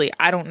obviously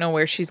I don't know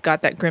where she's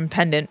got that grim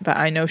pendant, but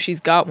I know she's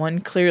got one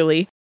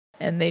clearly,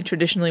 and they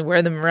traditionally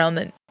wear them around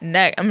the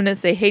neck. I'm gonna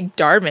say, hey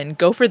Darvin,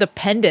 go for the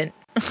pendant.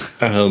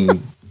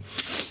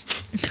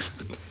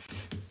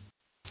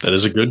 That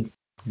is a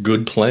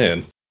good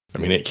plan. I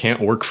mean, it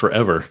can't work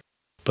forever,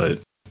 but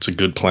it's a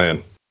good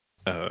plan.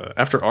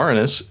 After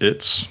Aranus,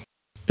 it's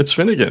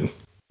Finnegan.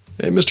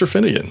 Hey, Mr.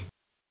 Finnegan.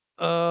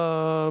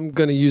 I'm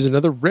gonna use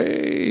another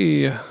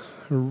ray.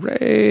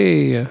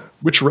 Ray.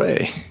 Which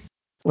ray?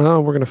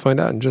 Well, we're gonna find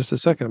out in just a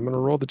second. I'm gonna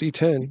roll the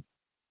d10.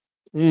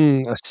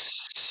 A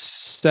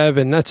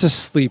 7. That's a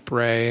sleep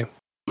ray.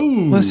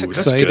 Ooh, less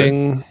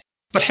exciting.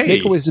 But hey,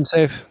 make a wisdom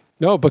save.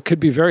 No, but could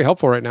be very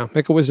helpful right now.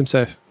 Make a wisdom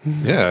save.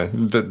 Yeah,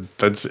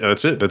 that's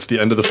it. That's the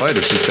end of the fight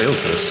if she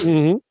fails this.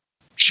 Mm-hmm.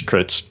 She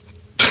crits.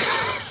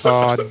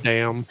 Oh,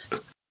 damn.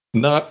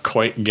 Not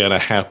quite gonna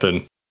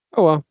happen.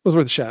 Oh, well, it was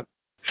worth a shot.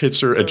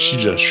 Hits her and she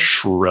just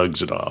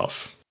shrugs it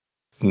off.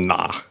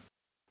 Nah.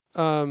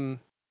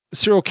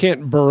 Cyril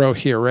can't burrow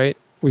here, right?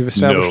 We've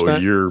established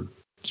that? No,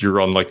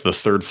 you're on like the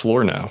 3rd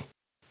floor now.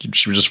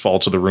 She would just fall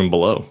to the room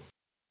below.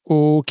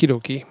 Okie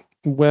dokie.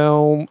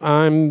 Well,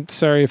 I'm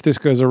sorry if this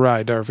goes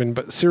awry, Darvin,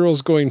 but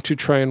Cyril's going to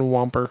try and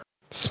whomp her.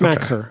 Smack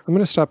her. I'm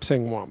going to stop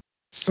saying whomp.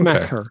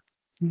 Smack her.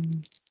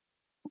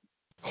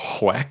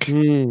 Whack.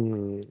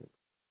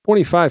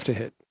 25 to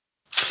hit.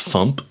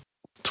 Thump.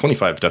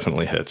 25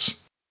 definitely hits.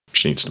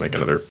 She needs to make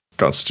another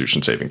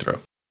Constitution saving throw.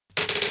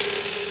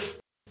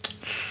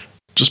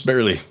 Just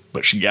barely,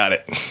 but she got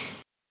it.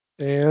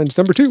 And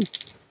number 2.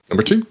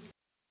 Number 2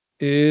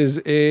 is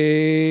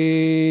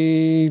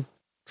a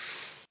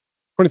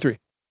 23.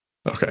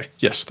 Okay,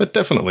 yes, that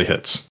definitely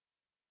hits.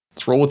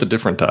 Let's roll with a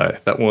different die.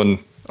 That one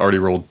already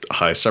rolled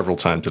high several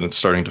times and it's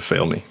starting to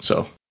fail me,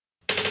 so.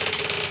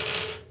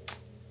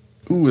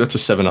 Ooh, that's a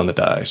 7 on the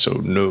die, so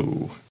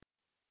no.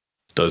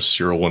 Does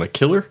Cyril want to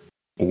kill her?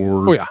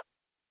 Or... Oh, yeah.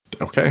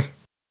 Okay.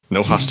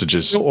 No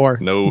hostages.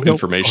 No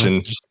information.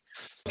 Hostages.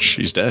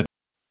 She's dead.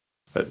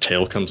 That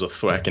tail comes a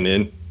thwacking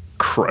in,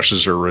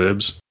 crushes her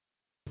ribs,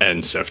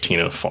 and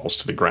Seftina falls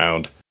to the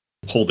ground,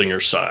 holding her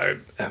side,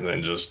 and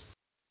then just...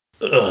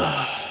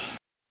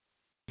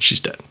 She's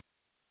dead.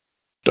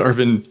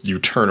 Darvin, you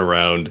turn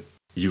around,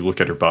 you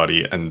look at her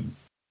body, and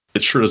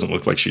it sure doesn't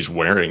look like she's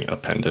wearing a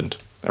pendant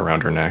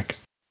around her neck.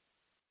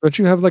 Don't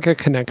you have like a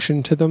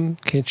connection to them?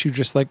 Can't you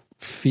just like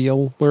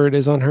feel where it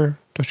is on her?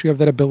 Don't you have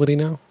that ability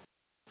now?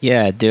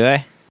 Yeah, do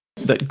I?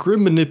 That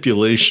grim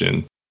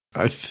manipulation,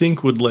 I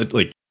think would let,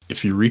 like,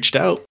 if you reached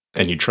out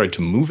and you tried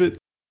to move it,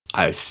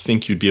 I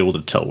think you'd be able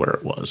to tell where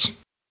it was.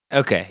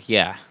 Okay,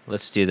 yeah,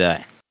 let's do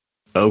that.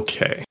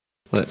 Okay.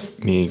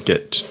 Let me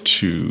get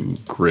to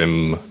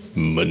grim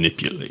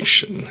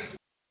manipulation.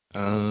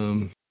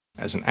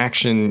 As an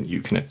action,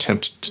 you can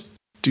attempt to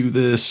do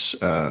this.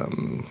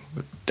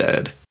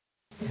 Dead.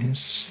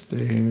 Is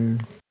there...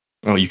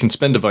 Oh, you can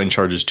spend divine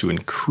charges to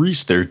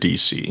increase their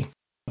DC,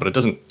 but it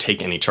doesn't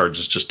take any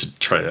charges just to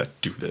try to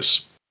do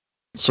this.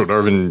 So,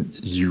 Darvin,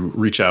 you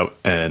reach out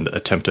and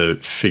attempt to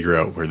figure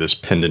out where this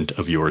pendant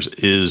of yours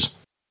is.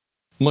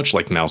 Much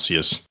like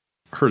Malseus,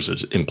 hers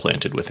is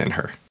implanted within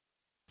her.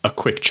 A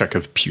quick check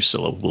of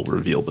Pusilla will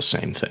reveal the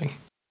same thing.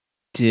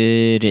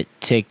 Did it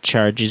take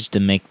charges to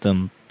make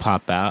them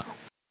pop out?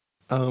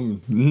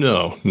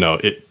 No.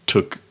 It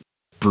took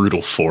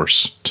brutal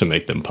force to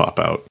make them pop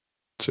out.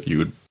 So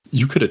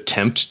you could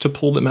attempt to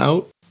pull them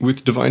out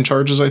with divine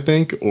charges, I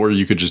think, or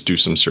you could just do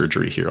some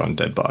surgery here on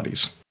dead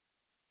bodies.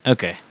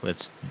 Okay,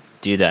 let's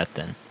do that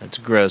then. That's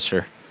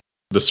grosser.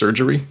 The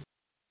surgery?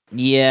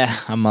 Yeah,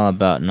 I'm all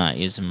about not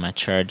using my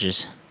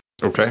charges.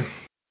 Okay.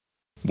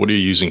 What are you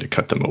using to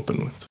cut them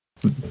open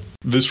with?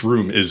 This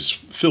room is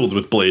filled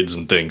with blades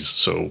and things,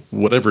 so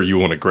whatever you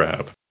want to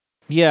grab.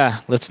 Yeah,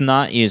 let's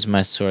not use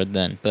my sword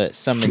then, but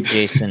some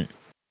adjacent,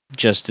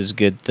 just as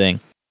good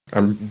thing.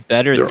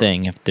 Better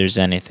thing if there's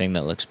anything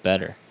that looks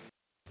better.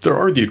 There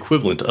are the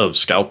equivalent of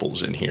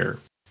scalpels in here.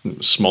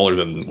 Smaller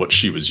than what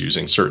she was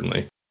using,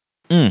 certainly.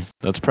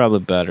 That's probably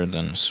better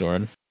than a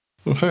sword.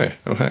 Okay.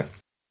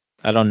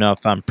 I don't know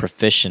if I'm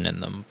proficient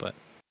in them, but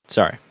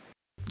sorry.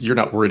 You're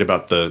not worried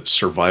about the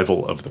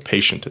survival of the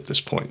patient at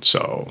this point,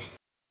 so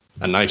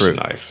a knife's a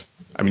knife.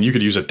 I mean, you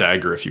could use a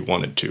dagger if you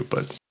wanted to,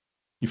 but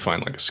you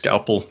find like a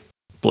scalpel,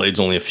 blade's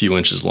only a few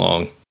inches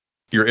long.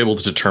 You're able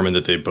to determine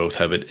that they both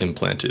have it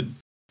implanted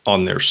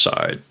on their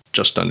side,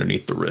 just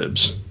underneath the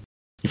ribs.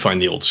 You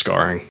find the old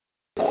scarring.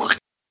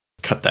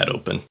 Cut that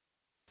open.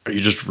 Are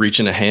you just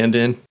reaching a hand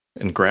in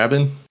and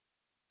grabbing?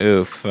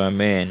 Oof, I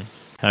mean,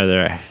 are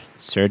there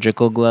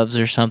surgical gloves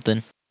or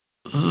something?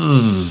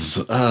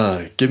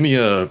 Give me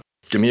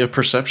a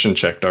perception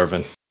check,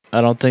 Darvin. I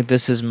don't think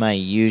this is my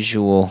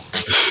usual.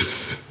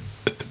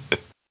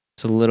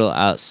 It's a little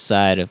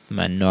outside of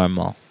my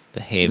normal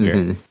behavior.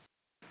 Mm-hmm.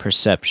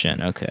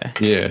 Perception, okay.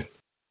 Yeah.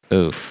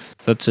 Oof,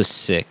 that's a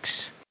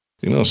 6.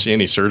 You don't see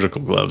any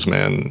surgical gloves,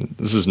 man.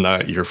 This is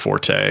not your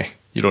forte.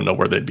 You don't know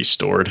where they'd be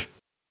stored.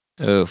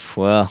 Oof,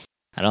 well,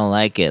 I don't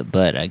like it,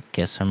 but I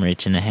guess I'm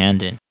reaching a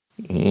hand in.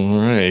 All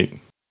right.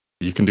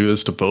 You can do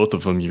this to both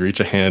of them. You reach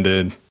a hand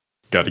in.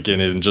 Got to get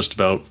in just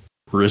about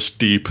wrist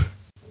deep.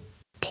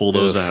 Pull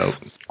those out.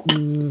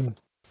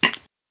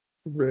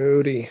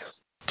 Roadie.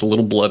 It's a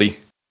little bloody,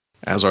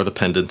 as are the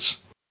pendants.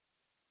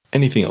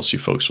 Anything else you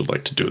folks would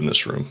like to do in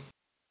this room?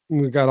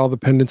 We got all the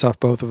pendants off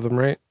both of them,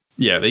 right?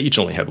 Yeah, they each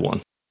only had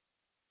one.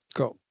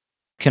 Go.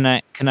 Can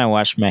I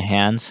wash my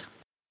hands?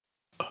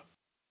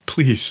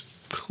 Please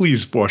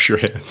wash your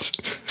hands.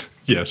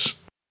 Yes.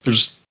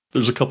 There's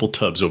a couple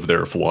tubs over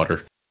there of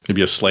water.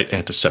 Maybe a slight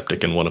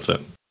antiseptic in one of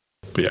them.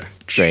 But yeah.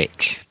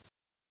 Great.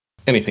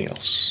 Anything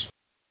else?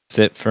 That's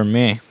it for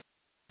me.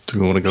 Do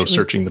we want to go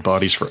searching the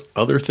bodies for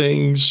other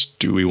things?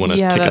 Do we want to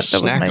take a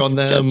snack on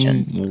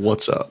them?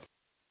 What's up?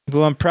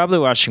 Well, I'm probably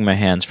washing my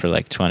hands for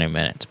like 20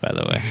 minutes, by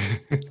the way.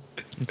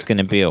 It's going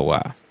to be a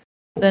while.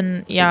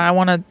 Then, yeah, I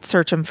want to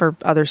search them for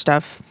other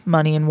stuff,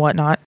 money and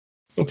whatnot.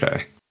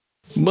 Okay.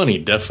 Money,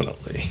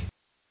 definitely.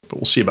 But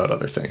we'll see about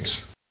other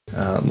things.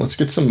 Let's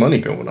get some money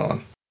going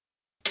on.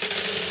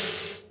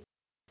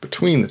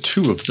 Between the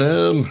two of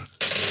them...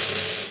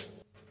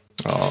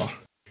 Oh,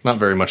 not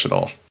very much at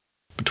all.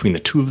 Between the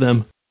two of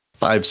them,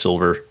 5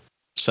 silver,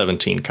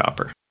 17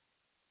 copper.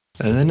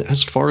 And then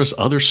as far as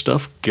other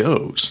stuff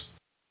goes,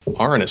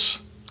 Arnis,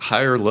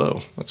 high or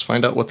low? Let's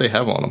find out what they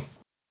have on them.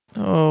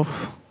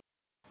 Oh,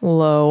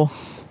 low.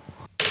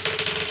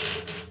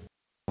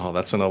 Oh,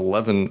 that's an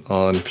 11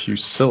 on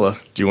Pusilla.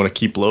 Do you want to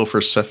keep low for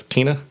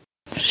Seftina?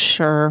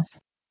 Sure.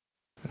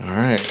 All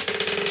right.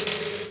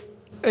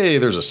 Hey,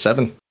 there's a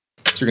 7.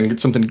 So you're going to get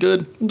something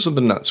good and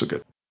something not so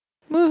good.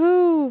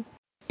 Woohoo!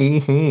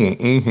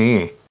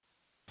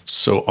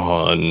 So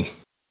on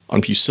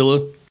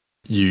Pusilla,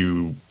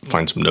 you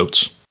find some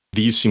notes.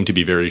 These seem to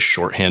be very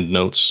shorthand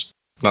notes.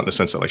 Not in the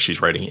sense that like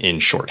she's writing in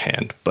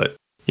shorthand, but,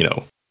 you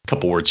know, a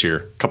couple words here,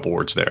 a couple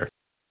words there.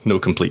 No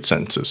complete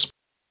sentences.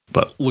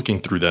 But looking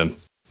through them,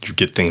 you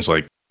get things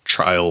like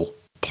trial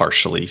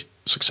partially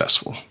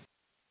successful,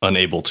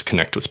 unable to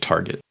connect with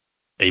target,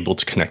 able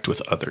to connect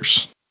with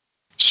others,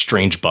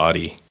 strange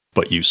body,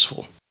 but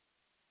useful.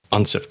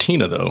 On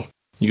Seftina, though,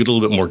 you get a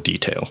little bit more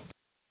detail.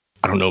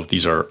 I don't know if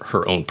these are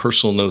her own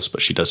personal notes,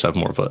 but she does have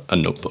more of a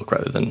notebook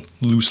rather than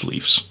loose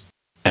leaves.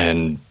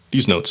 And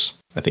these notes,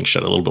 I think,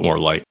 shed a little bit more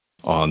light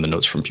on the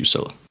notes from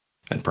Pusilla,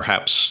 and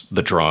perhaps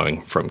the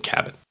drawing from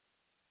Cabot.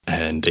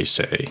 And they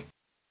say,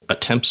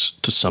 attempts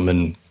to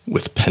summon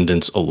with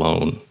pendants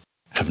alone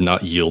have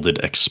not yielded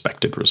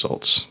expected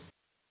results.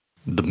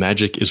 The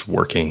magic is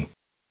working,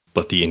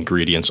 but the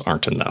ingredients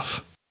aren't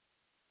enough.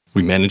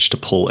 We managed to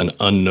pull an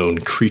unknown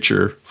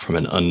creature from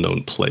an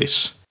unknown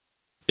place.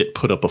 It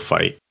put up a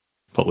fight,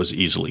 but was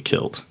easily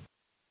killed.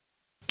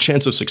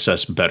 Chance of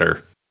success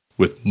better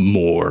with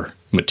more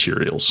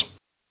materials,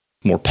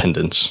 more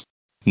pendants,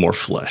 more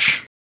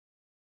flesh.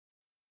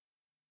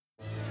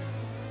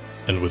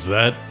 And with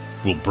that,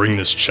 we'll bring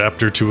this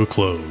chapter to a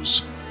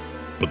close.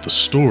 But the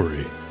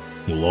story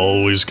will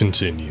always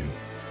continue.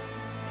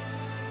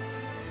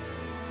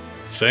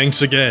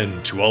 Thanks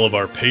again to all of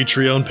our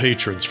Patreon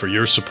patrons for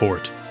your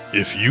support.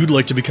 If you'd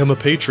like to become a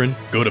patron,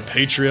 go to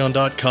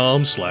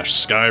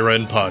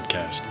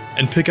patreon.com/SkyrenPodcast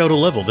and pick out a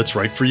level that's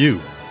right for you.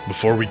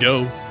 Before we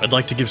go, I'd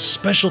like to give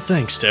special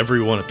thanks to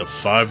everyone at the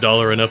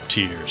 $5 and up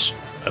tiers.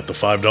 At the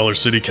 $5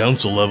 City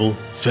Council level,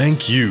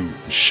 thank you,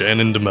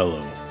 Shannon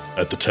DeMello.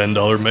 At the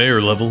 $10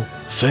 Mayor level,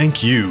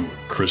 thank you,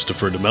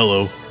 Christopher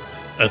DeMello.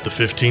 At the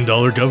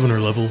 $15 Governor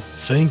level,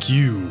 thank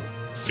you,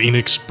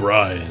 Phoenix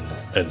Bryan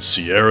and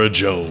Sierra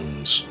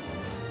Jones.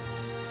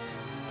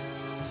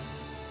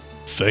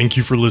 Thank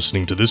you for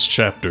listening to this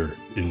chapter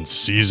in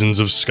Seasons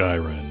of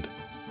Skyrend.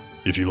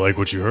 If you like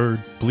what you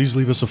heard, please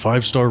leave us a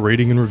 5-star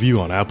rating and review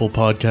on Apple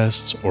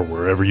Podcasts or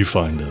wherever you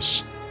find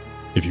us.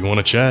 If you want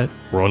to chat,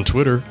 we're on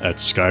Twitter at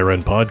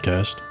Skyrend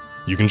Podcast.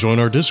 You can join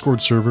our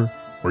Discord server,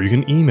 or you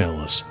can email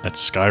us at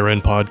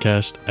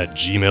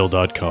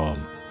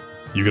skyrendpodcast@gmail.com.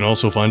 You can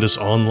also find us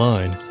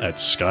online at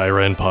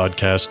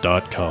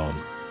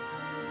skyrendpodcast.com.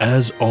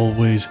 as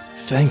always,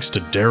 thanks to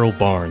Daryl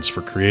Barnes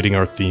for creating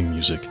our theme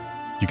music.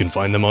 You can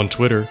find them on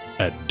Twitter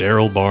at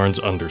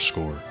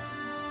DarylBarnes_.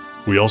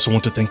 We also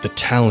want to thank the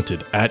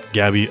talented at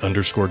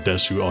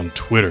Gabby_Desu on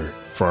Twitter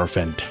for our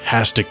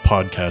fantastic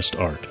podcast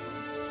art.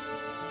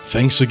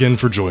 Thanks again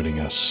for joining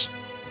us.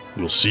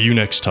 We'll see you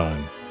next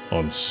time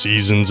on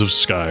Seasons of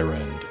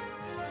Skyrend.